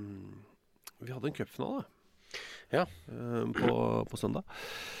er vi hadde en cupfinale på søndag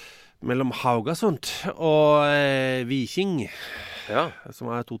mellom Haugesund og Viking, som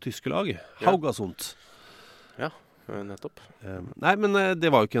er 2 tyske lag. Haugesund. Ja, nettopp. Nei, men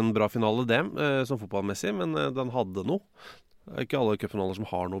det var jo ikke en bra finale det, som fotballmessig, men den hadde noe. Det er ikke alle cupfinaler som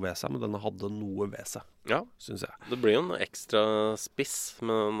har noe ved seg, men denne hadde noe ved seg, synes jeg. Det blir jo en ekstra spiss,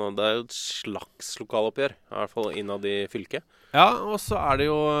 men det er jo et slags lokaloppgjør, i hvert fall innad i fylket. Ja, og så er det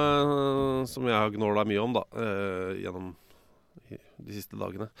jo, som jeg har gnålet mye om da, gjennom de siste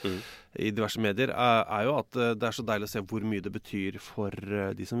dagene, i diverse medier, er jo at det er så deilig å se hvor mye det betyr for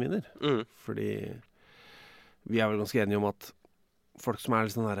de som vinner. Fordi vi er vel ganske enige om at folk som er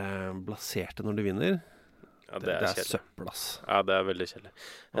litt sånn der blaserte når de vinner, ja, det er søppel, ass. Ja, det er veldig kjedelig.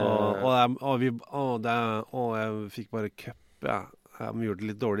 Jeg fikk bare cup, ja. Vi gjorde det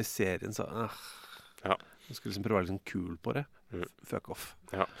litt dårlig i serien, så jeg skulle liksom prøve å være litt sånn kul på det. Fuck off.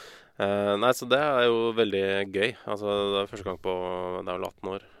 Ja. Nei, så det er jo veldig gøy. Altså, det er første gang på, det er vel 18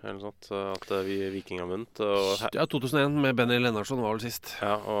 år, eller noe sånt, at Viking har vunnet. Ja, 2001 med Benny Lennartson var vel sist.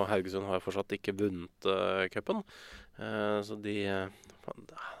 Ja, og Haugesund har jo fortsatt ikke vunnet cupen. Så de er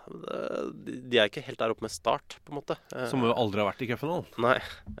ikke helt der oppe med Start, på en måte. Som jo aldri har vært i cupfinalen. Nei,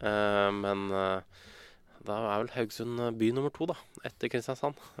 men da er vel Haugesund by nummer 2 da, etter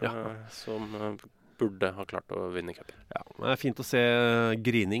Kristiansand, som burde ha klart å vinne cupen. Ja, det er fint å se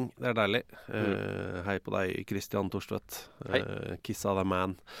grining, det er deilig. Hei på deg, Christian Torstvedt. Kissa the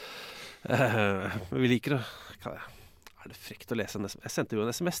man. Vi liker det. Er det frekt å lese en SMS? Jeg sendte jo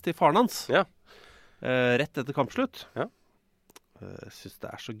en SMS til faren hans. Ja. Rett etter kampslutt. Ja. Jeg synes det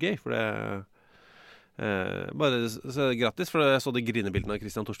er så gøy, for det bare så grattis, for jeg så de grinebildene av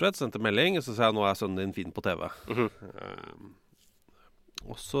Christian Torstvedt, sendte melding, og så sa jeg, nå er sønnen din fin på TV.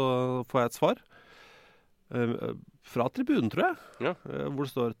 Og så får jeg et svar fra tribunen, tror jeg, hvor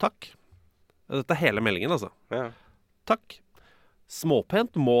det står takk. Dette er hele meldingen, altså. Ja. Takk.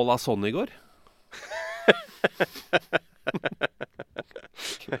 Småpent mål av sånn i går.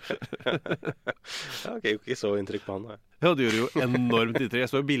 Ok, ikke så inntrykk på han da. Ja, det gjorde jo enormt inntrykk.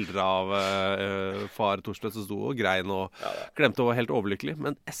 Jeg så jo bilder av far Torstvedt som sto og grein og glemte å være helt overlykkelig.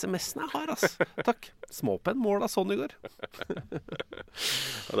 Men SMS-en er hard, ass. Takk. Småpenn mål av sånn i går.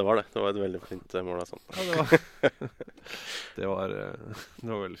 Ja, det var det. Det var et veldig fint mål av sånn. Ja, det var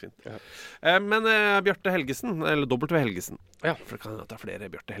veldig fint. Ja. Men Bjarte Helgesen, eller W. Helgesen. Ja. For det kan jo ta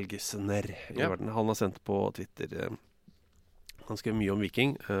flere Bjarte Helgesener i verden. Han har sendt på Twitter. Han skrev mye om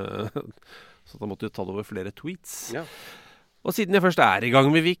Viking, så da måtte jo ta det over flere tweets. Ja. Og siden jeg først er i gang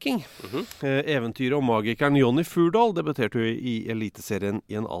med Viking, eventyret om magikeren Jonny Furdal debuterte jo i Eliteserien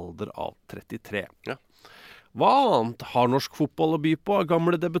i en alder av 33. Ja. Hva annet har norsk fotball å by på av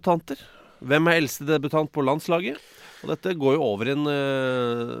gamle debutanter? Hvem er eldste debutant på landslaget? Og dette går jo over en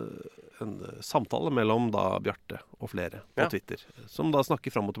samtale mellom da Bjarte og flere på Twitter, som da snakker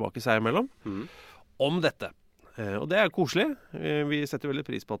fram og tilbake seg imellom om dette. Og det er koselig. Vi setter veldig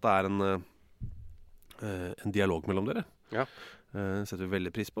pris på at det er en dialog mellom dere. Ja. Setter vi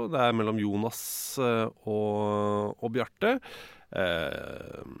veldig pris på. Det mellom Jonas og Bjarte.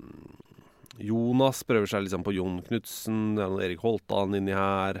 Jonas prøver seg liksom på Jon Knudsen, det noen Erik Holtan inni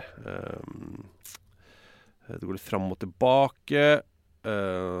her. Det går litt frem og tilbake.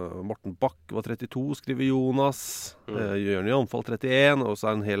 Morten Bakk var 32, skriver Jonas. Jørgen Janfall 31, og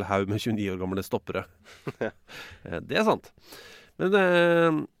så en hel haug med 29 år gamle stoppere. Det sant.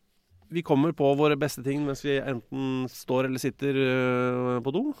 Men vi kommer på våre beste ting mens vi enten står eller sitter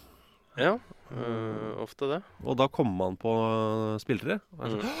på do. Ja, ofte det. Og da kommer man på spillere.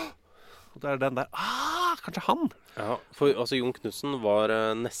 Og det den der, kanskje han? Ja, for altså Jon Knudsen var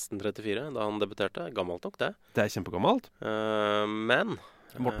nesten 34 da han debuterte. Gammelt nok, det. Det kjempegammelt. Men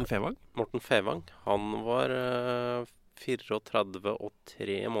Morten Fevang? Morten Fevang, han var 34 og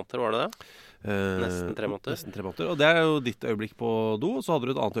 3 måneder, var det det? Nesten 3 måneder. Nesten 3 måneder. Og det jo ditt øyeblikk på do, og så hadde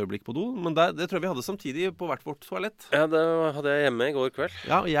du et annet øyeblikk på do. Men det tror jeg vi hadde samtidig på hvert vårt toalett. Ja, det hadde jeg hjemme i går kveld.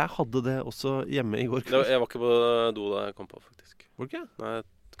 Ja, og jeg hadde det også hjemme i går kveld. Jeg var ikke på do da jeg kom på, faktisk. Var du ikke? Nei,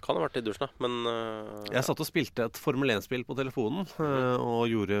 kan ha vært i dusjen da, men jeg satt og spilte et Formel 1-spill på telefonen og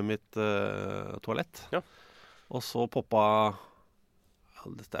gjorde mitt toalett. Ja. Og så poppa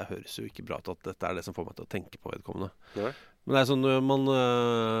dette høres jo ikke bra ut at dette det som får meg til å tenke på vedkommende. Ja. Men det sånn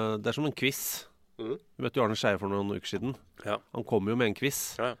det som en quiz. Du vet jo Arne Scheie for noen uker siden. Ja. Han kom jo med en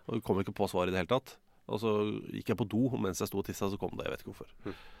quiz, og du kom ikke på svar i det hele tatt. Og så gikk jeg på do, og mens jeg sto og tissa, så kom det, jeg vet ikke hvorfor.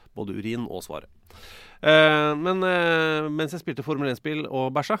 Både urin og svaret. Men mens jeg spilte Formel 1-spill og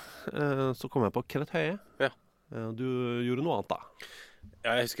bæsja, så kom jeg på Kenneth Høie. Ja. Du gjorde noe annet da.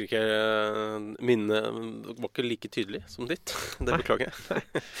 Jeg husker ikke, minnet var ikke like tydelig som ditt. Det beklager jeg.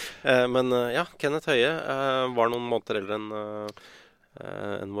 Men ja, Kenneth Høie var noen måneder eldre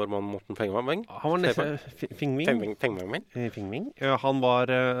enn vår mann Morten Fengvang. Han var Fengving. Han var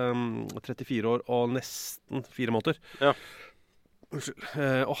 34 år og nesten 4 måneder. Ja.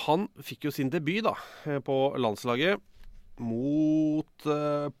 Og han fikk jo sin debut da på landslaget mot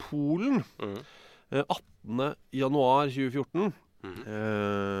Polen 18. januar 2014.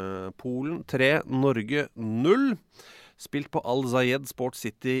 Polen 3, Norge 0. Spilt på Al Zayed Sport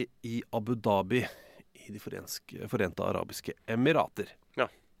City i Abu Dhabi i de forente arabiske emirater. Ja.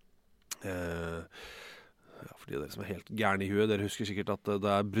 For de av dere som helt gærne i huet, dere husker sikkert at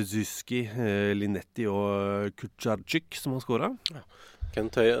det Brzezinski, Linetti og Kucharczyk som har skåret. Ja.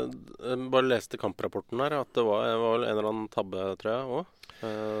 Kent Høie, bare leste kamprapporten her, at det var vel en eller annen tabbe, tror jeg, også.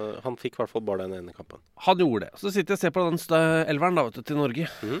 Han fikk i hvert fall bare den ene kampen. Han gjorde det. Så sitter jeg og ser på den elveren da, vet du, til Norge.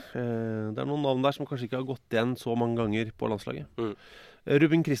 Det noen navn der som kanskje ikke har gått igjen så mange ganger på landslaget.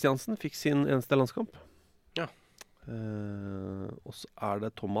 Ruben Kristiansen fikk sin eneste landskamp. Ja. Og så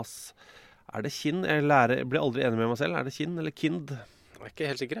det Thomas... det Kind? Jeg blir aldri enig med meg selv. Det Kind eller Kind? Jeg ikke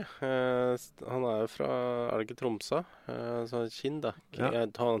helt sikker. Han jo fra, det ikke Tromsø? Så Kind da. Ja.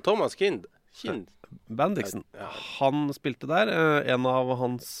 Thomas Kind. Bendiksen. Ja. Han spilte der. En av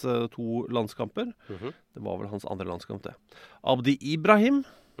hans 2 landskamper. Det var vel hans andre landskamp, det. Abdi Ibrahim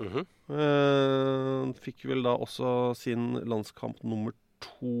fikk vel da også sin landskamp nummer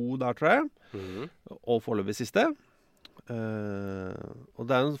 2 der, tror jeg. Og foreløpig siste. Og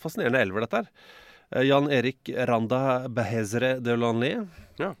det en fascinerende elver dette her. Jan Erik Randa Behezre de Lanley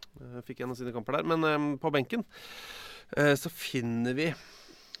fikk en av sine kamper der. Men på benken så finner vi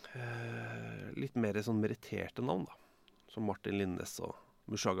litt mer sånn meritterte navn da. Som Martin Lindes og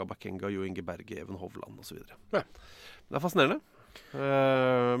Mushaga Bakenga, Jo Inge Berge, Even Hovland og så videre. Ja. Det fascinerende.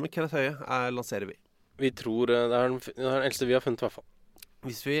 Men Kenneth Høie lanserer vi. Vi tror det den eldste vi har funnet i hvert fall.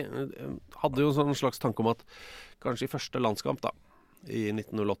 Hvis vi hadde jo en slags tanke om at kanskje i første landskamp da, i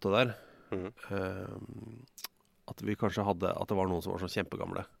 1908 der, at vi kanskje hadde, at det var noen som var så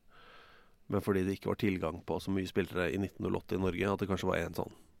kjempegamle. Men fordi det ikke var tilgang på så mye spillere i 1908 i Norge, at det kanskje var en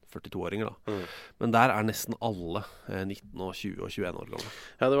sånn 42-åringer da. Men der nesten alle 19 og 20 og 21 år gamle.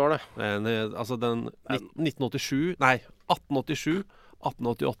 Ja, det var det. Altså den 1887, 1888,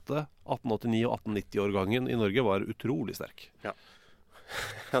 1889 og 1890-årgangen i Norge var utrolig sterk. Ja.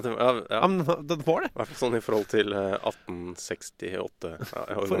 Ja, men den får det. I hvert fall sånn i forhold til 1868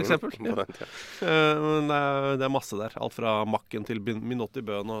 for eksempel. Men det masse der. Alt fra Makken til Minotti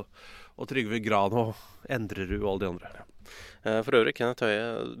Bøen og Trygve Gran og Endrerud og alle de andre. For øvrig, Kenneth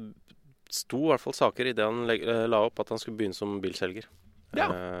Høie sto i hvert fall saker i det han la opp at han skulle begynne som bilselger. Ja.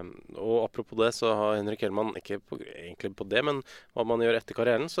 Og apropos det, så har Henrik Hellmann, egentlig på det, men hva man gjør etter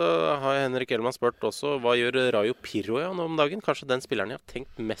karrieren, så har Henrik Hellmann spurt også, hva gjør Rayo Piroja nå om dagen? Kanskje den spilleren jeg har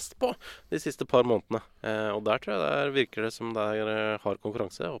tenkt mest på de siste par månedene. Og der tror jeg virker det som det er hard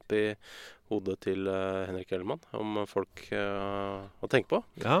konkurranse oppi hodet til Henrik Hellmann, om folk å tenke på.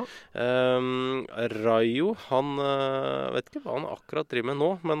 Ja. Rayo, han vet ikke hva han akkurat driver med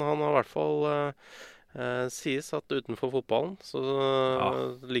nå, men han har i hvert fall sies at utenfor fotballen så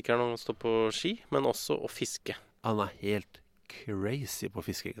liker han å stå på ski, men også å fiske. Han er helt crazy på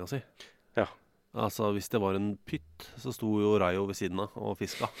fisking, si. Ja. Altså, hvis det var en pytt, så sto jo Rayo ved siden av og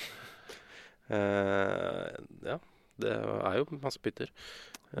fiska. Ja, det er jo masse pytter.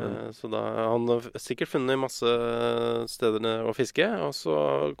 Så da han har sikkert funnet masse steder å fiske, og så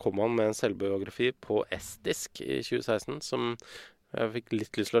kom han med en selvbiografi på estisk i 2016, som jeg fikk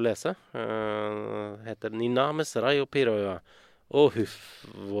litt lyst til å lese. Heter Ninames Rayo Piroja og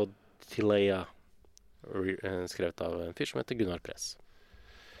Hufvodtileia. Skrevet av en fyr som heter Gunnar Press.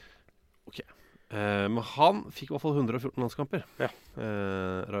 Ok. Men han fikk i hvert fall 114 landskamper. Ja.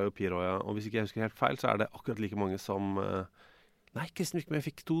 Rayo Piroja. Og hvis ikke jeg husker helt feil, så er det akkurat like mange som... Nei, Kristen Vikme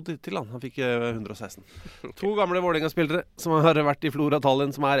fikk 2 til han. Han fikk 116. 2 gamle Vålerenga-spillere som har vært i Flora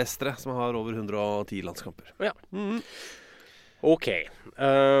Tallinn, som er estere, som har over 110 landskamper. Ja. Ok,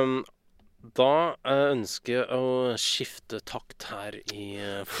 da ønsker jeg å skifte takt her i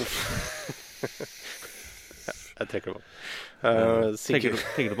Jeg trekker det på. Tenker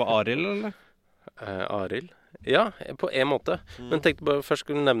du på Arild, eller? Arild? Ja, på en måte. Men tenkte bare først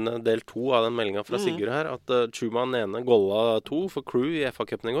skulle nevne del 2 av den meldingen fra Sigurd her, at Chuma Nene golla 2 for Crew i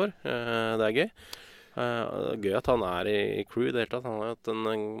FA-cupen i går. Det er gøy. Gøy at han er i Crew i det hele tatt. Han har hatt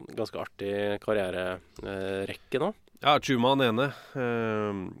en ganske artig karriererekke nå. Ja, Chuma Nene.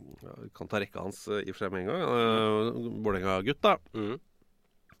 Kan ta rekka hans i og for seg med en gang. Vålerenga-gutt, da.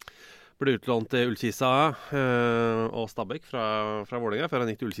 Ble utlånt til Ullkisa og Stabæk fra Vålerenga. Før han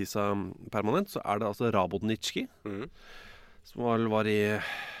gikk til Ullkisa permanent, så er det altså Rabotnitski, som var i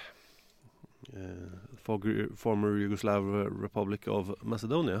former Yugoslav Republic of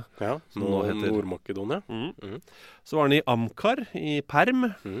Macedonia. Ja, nå heter Nord-Makedonia. Så var han i Amkar i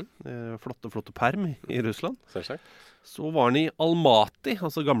Perm. Flotte Perm i Russland. Selvsagt. Så var han i Almaty,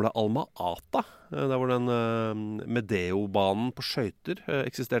 altså gamle Alma-Ata, der hvor den Medeo-banen på skøyter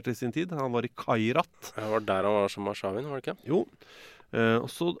eksisterte i sin tid. Han var i Kairat. Det var der han var som Warszawa, var det ikke? Jo. Og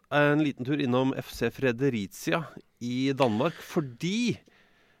så en liten tur innom FC Fredericia i Danmark, fordi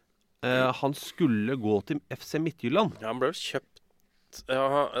han skulle gå til FC Midtjylland. Ja, han ble kjøpt.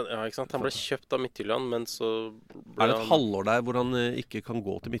 Ja, ikke sant? Han ble kjøpt av Midtjylland, men så ble det et halvår der hvor han ikke kan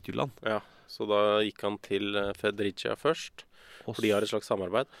gå til Midtjylland? Ja, så da gikk han til Fredericia først, for de har et slags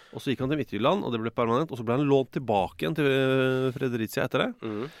samarbeid. Og så gikk han til Midtjylland, og det ble permanent, og så ble han lånt tilbake igjen til Fredericia etter det.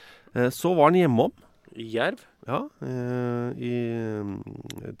 Så var han hjemom. I Jerv? Ja, i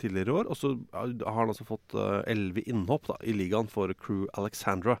tidligere år. Og så har han altså fått 11 innhopp da, i ligaen for Crew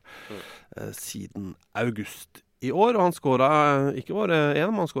Alexandra siden august i år. Og han skåret ikke bare 1,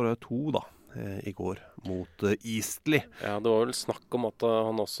 men han skåret 2 da, i går mot Eastleigh. Ja, det var vel snakk om at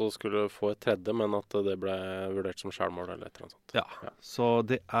han også skulle få et 3., men at det ble vurdert som skjærmål eller et eller annet sånt. Ja, så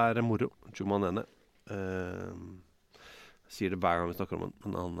det er moro. Chuma Nene. Sier det hver gang vi snakker om han,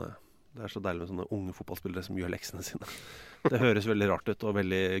 men det er så deilig med sånne unge fotballspillere som gjør leksene sine. Det høres veldig rart ut og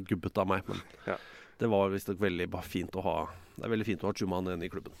veldig gubbet av meg, men det var visst veldig fint å ha. Det er veldig fint å ha Chuma Nene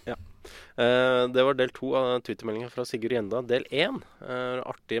i klubben. Ja. Det var del 2 av Twitter-meldingen fra Sigurd Gjenda. Del 1,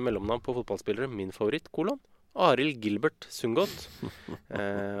 artige mellomnavn på fotballspillere. Min favoritt, Arild Gilbert Sundgodt.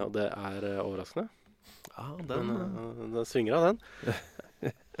 Og det er overraskende. Ja, den svinger av den.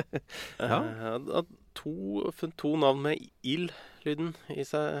 Funnet 2 navn med ild-lyden i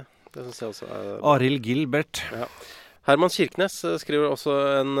seg. Det synes jeg også Arild Gilbert. Ja. Herman Kirkenes skriver også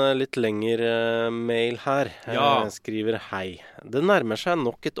en litt lengre mail her. Skriver hei. Det nærmer seg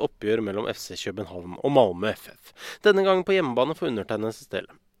nok et oppgjør mellom FC København og Malmö FF. Denne gangen på hjemmebane for undertegnedes del.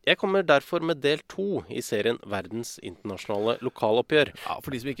 Jeg kommer derfor med del 2 i serien Verdens internasjonale lokaloppgjør. Ja,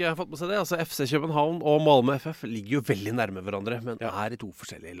 for de som ikke har fått med seg det, altså FC København og Malmö FF ligger jo veldig nærme hverandre, men er i 2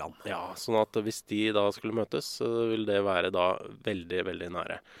 forskjellige land. Ja, sånn at hvis de da skulle møtes, så vil det være da veldig, veldig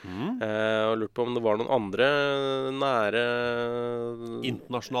nære. Og lurt på om det var noen andre nære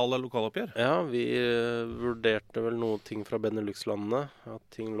internasjonale lokaloppgjør? Ja, vi vurderte vel noe ting fra Benelux-landene, at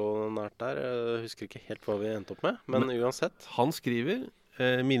ting lå nært der. Jeg husker ikke helt hva vi endte opp med, men uansett. Han skriver...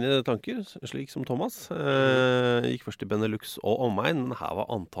 Mine tanker, slik som Thomas, gikk først til Benelux og omegn, men her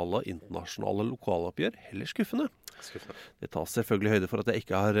var antallet internasjonale lokaloppgjør heller skuffende. Det tas selvfølgelig høyde for at jeg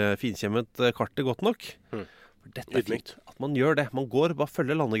ikke har finkjemmet kartet godt nok. Dette fint, at man gjør det. Man går, bare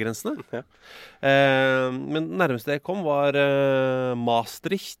følger landegrensene. Ja. Men nærmeste jeg kom var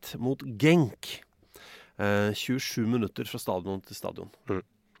Maastricht mot Genk. 27 minutter fra stadion til stadion.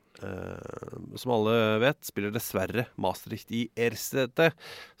 Som alle vet, spiller dessverre Maastricht i Erste.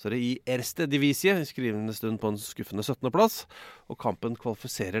 Så det er i Erste Divisie, i skrivende stund på en skuffende 17. plass. Og kampen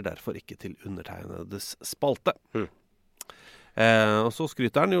kvalifiserer derfor ikke til undertegnedes spalte. Og så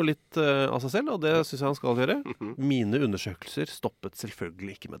skryter han jo litt av seg selv, og det synes jeg han skal gjøre. Mine undersøkelser stoppet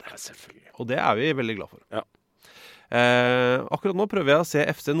selvfølgelig ikke med det. Og det er vi veldig glad for. Ja. Akkurat nå prøver jeg å se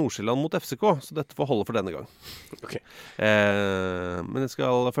FC Nordsjælland mot FCK, så dette får holde for denne gang. Okay. Men jeg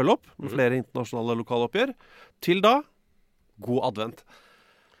skal følge opp med flere internasjonale lokaloppgjør. Til da, god advent.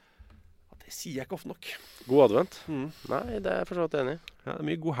 Det sier jeg ikke ofte nok. God advent? Nei, det er jeg for så vidt enig i. Ja, det er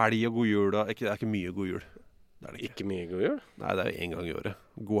mye god helg og god jul. Det er ikke mye god jul. Det er det ikke mye god jul? Nei, det er jo en gang i året.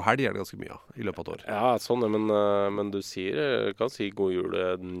 God helg er det ganske mye av i løpet av et år. Ja, sånn, men du kan si god jul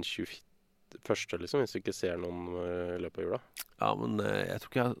den 21. liksom, hvis du ikke ser noen i løpet av jula. Ja, men jeg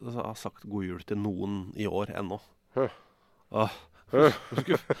tror ikke jeg har sagt god jul til noen i år ennå. Ja,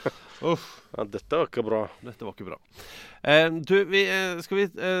 dette var ikke bra. Dette var ikke bra. Du, skal vi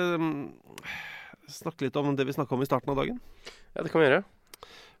snakke litt om det vi snakket om i starten av dagen? Ja, det kan vi gjøre.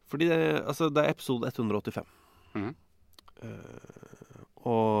 Fordi det er episode 185.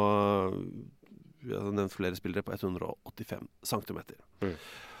 Og vi har nevnt flere spillere på 185 centimeter.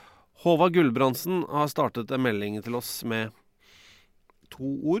 Håvard Gulbrandsen har startet en melding til oss med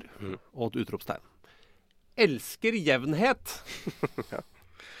 2 ord og et utropstegn. Elsker jevnhet!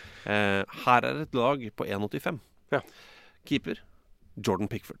 Her er et lag på 1,85. Ja. Keeper Jordan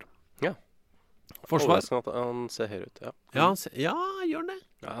Pickford. Ja. Forsvar. At han ser høyere ut, ja. Ja, gjør det.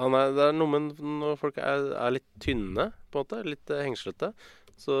 Ja, det er noe med når folk er litt tynne, på en måte, litt hengslete,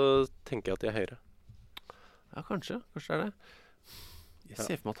 så tenker jeg at de er høyere. Ja, kanskje er det. Jeg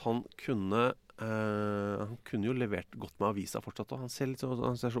ser for meg at han kunne jo levert godt med avisa fortsatt, og han ser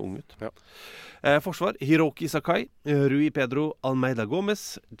så ung ut. Ja. Forsvar, Hiroki Sakai, Rui Pedro Almeida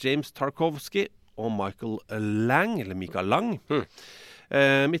Gomez, James Tarkovsky og Michael Lang.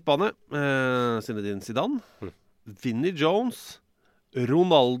 Midtbane, Zinedine Zidane, Vinnie Jones,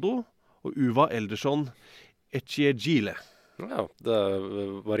 Ronaldo og Uva Elderson Echiegile. Ja, det er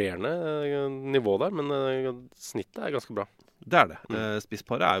varierende nivå der, men snittet er ganske bra. Det er det.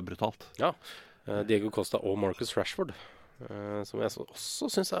 Spissparet er jo brutalt. Ja, Diego Costa og Marcus Rashford, som jeg også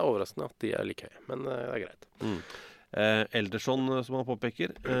synes er overraskende at de er like høye, men det er greit. Elderson, som han påpeker,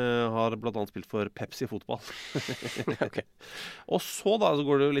 har blant annet spilt for Pepsi fotball. Okay. Og så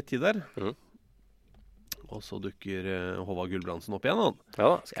går det jo litt tid der. Og så dukker Håvard Gulbrandsen opp igjen.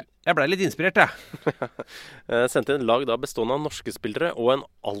 Ja, jeg ble litt inspirert, jeg. Sendte en lag da bestående av norske spillere og en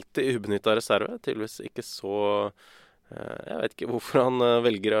alltid ubenyttet reserve. Tydeligvis ikke så... Jeg vet ikke hvorfor han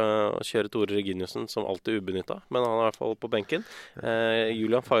velger å kjøre Tore Reginiussen som alltid ubenyttet, men han er i hvert fall på benken.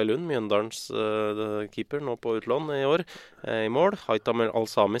 Julian Failund, Mjøndalens keeper, nå på utlån i år, i mål. Haitam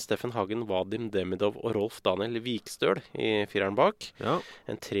Al-Sami, Steffen Hagen, Vadim Demidov og Rolf Daniel Vikstøl i fireren bak. Ja.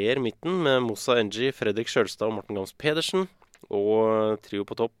 En treer midten med Moussa Enji, Fredrik Sjølstad og Morten Gams Pedersen. Og trio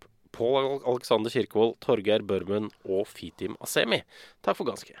på topp, Pål Alexander Kirkevold, Torgeir Børmund og Fitim Asemi. Takk for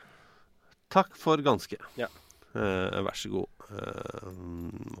ganske. Takk for ganske. Ja. Vær så god,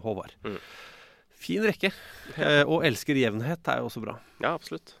 Håvard. Fin rekke. Og elsker jevnhet er jo også bra. Ja,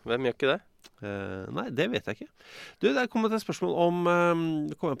 absolutt. Hvem gjør ikke det? Nei, det vet jeg ikke. Du, det er kommet et spørsmål om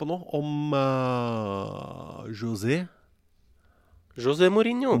José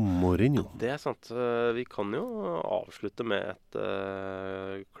Mourinho. Det er sant. Vi kan jo avslutte med et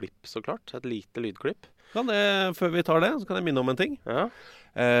klipp, så klart. Et lite lydklipp. Før vi tar det, så kan jeg minne om en ting. Ja.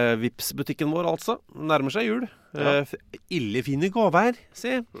 Vips-butikken vår altså nærmer seg jul. Ille fine gåvær,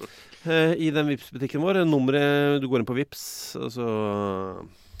 se. I den Vips-butikken vår. Nummeret, du går inn på Vips, og så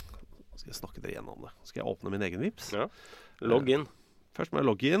skal jeg snakke dere gjennom det. Skal jeg åpne min egen Vips? Ja. Logg inn. Først må jeg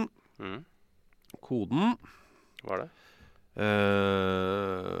logge inn. Koden. Hva er det?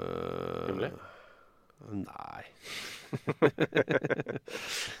 Hemmelig? Nei.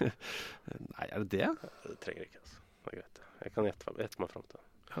 Nei, er det det? Det trenger ikke, altså. Det er greit. Jeg kan gjette meg frem til det.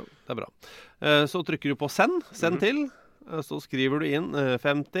 Ja, det er bra. Så trykker du på send til. Så skriver du inn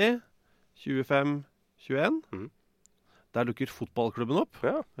 50 25 21. Der dukker fotballklubben opp.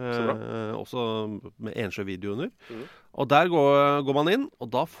 Ja, så bra. Også med Ensjø-video under. Og der går man inn,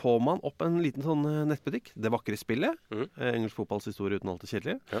 og da får man opp en liten sånn nettbutikk. Det vakre spillet. Engelsk fotballs historie uten alt det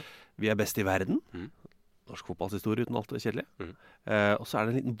kjedelige. Ja. Vi er best i verden. Norsk fotballs historie uten alt det kjedelige. Og så er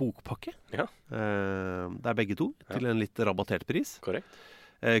det en liten bokpakke. Ja. Det er begge to, til en litt rabattert pris. Korrekt.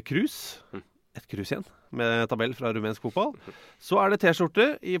 Cruise. et krus igjen med tabell fra rumensk fotball. Så det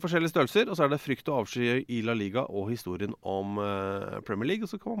T-skjorte i forskjellige størrelser, og så det frykt og avsky i La Liga og historien om Premier League. Og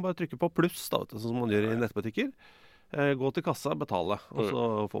så kan man bare trykke på pluss, da, sånn som man gjør i nettbutikker. Gå til kassa, betale, og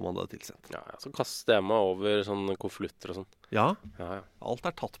så får man det tilsendt. Ja, så kaster jeg meg over sånne konvolutter og sånn. Ja, alt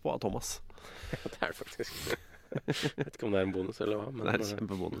tatt på av Thomas. Ja, det det faktisk. Jeg vet ikke om det en bonus eller hva. Men det en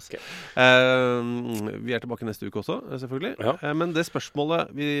kjempebonus. Okay. Vi tilbake neste uke også, selvfølgelig. Ja. Men det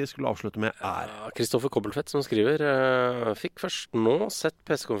spørsmålet vi skulle avslutte med Kristoffer Kobbelfett som skriver fikk først nå sett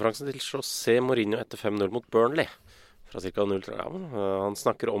pressekonferansen til José Mourinho etter 5-0 mot Burnley. Fra ca. 0-3. Han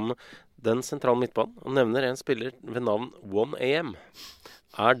snakker om den sentrale midtbanen og nevner en spiller ved navn 1AM.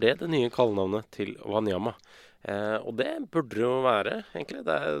 Det nye kallenavnet til Wanyama? Og det burde jo være, egentlig.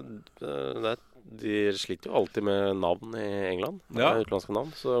 De sliter jo alltid med navn i England, utenlandske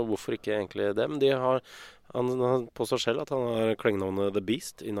navn, så hvorfor ikke egentlig det? Men han påstår selv at han har klengenavnet The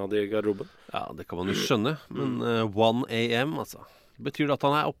Beast innad i garderoben. Ja, det kan man jo skjønne, men 1AM, altså. Betyr det at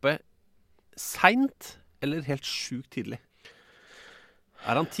han oppe sent eller helt sjukt tidlig?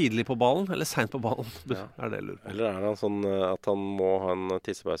 Han tidlig på ballen, eller sent på ballen? Ja. Det jeg lurer på. Eller han sånn at han må ha en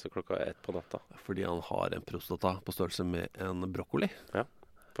tissepause klokka 1 på natta? Fordi han har en prostata på størrelse med en brokkoli? Ja,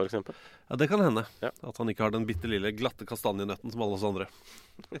 for eksempel. Ja, det kan hende. Ja. At han ikke har den bitte lille glatte kastanjenøtten som alle oss andre.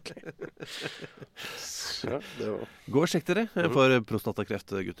 Ja, det var... Gå og sjekk dere for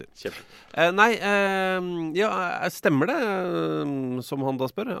prostatakreft, gutter. Stemmer det, som han da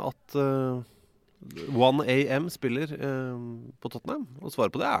spør, at 1AM spiller på Tottenham? Og svaret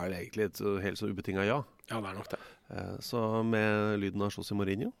på det egentlig et helt så ubetinget ja. Ja, det nok det. Så med lyden av José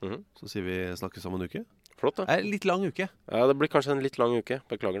Mourinho, så sier vi snakkes om en uke. Flott, da. Litt lang uke. Ja, det blir kanskje en litt lang uke.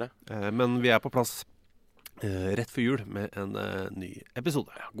 Beklager det. Men vi på plass rett før jul med en ny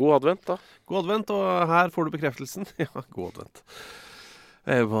episode. Ja, god advent, da. God advent, og her får du bekreftelsen. Ja, god advent.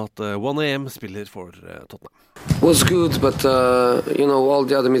 På at 1AM spiller for Tottenham. Was good, but all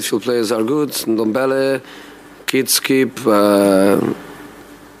the other midfield players are good. Ndombele, Kidskip,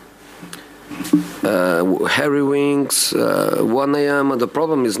 Harry Winks, 1AM. The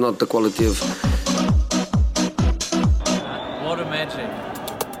problem is not the quality of... What a magic.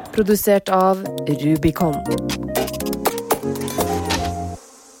 Produsert av Rubicon.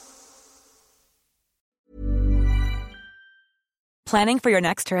 Planning for your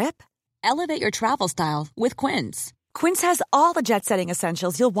next trip? Elevate your travel style with Quince. Quince has all the jet-setting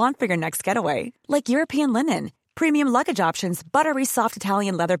essentials you'll want for your next getaway, like European linen, premium luggage options, buttery soft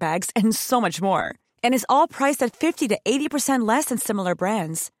Italian leather bags, and so much more. And is all priced at 50 to 80% less than similar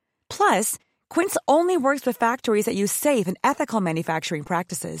brands. Plus, Quince only works with factories that use safe and ethical manufacturing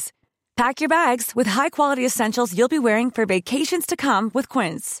practices. Pack your bags with high-quality essentials you'll be wearing for vacations to come with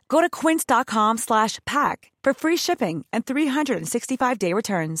Quince. Go to quince.com/pack for free shipping and 365-day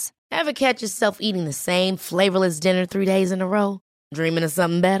returns. Ever catch yourself eating the same flavorless dinner 3 days in a row? Dreaming of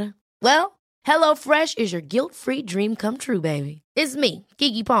something better? Well, HelloFresh is your guilt-free dream come true, baby. It's me,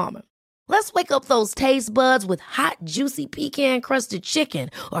 Keke Palmer. Let's wake up those taste buds with hot, juicy pecan-crusted chicken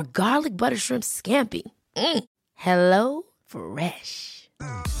or garlic butter shrimp scampi. HelloFresh.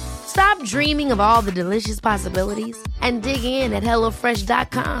 Stop dreaming of all the delicious possibilities and dig in at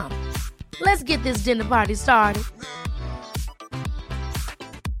HelloFresh.com. Let's get this dinner party started.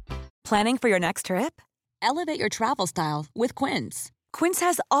 Planning for your next trip? Elevate your travel style with Quince. Quince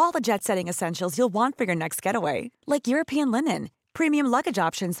has all the jet-setting essentials you'll want for your next getaway, like European linen, premium luggage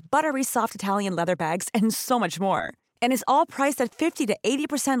options, buttery soft Italian leather bags, and so much more. And is all priced at 50 to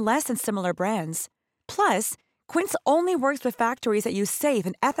 80% less than similar brands. Plus, Quince only works with factories that use safe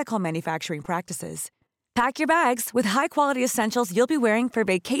and ethical manufacturing practices. Pack your bags with high-quality essentials you'll be wearing for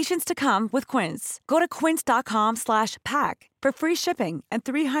vacations to come with Quince. Go to quince.com/pack for free shipping and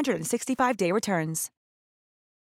 365-day returns.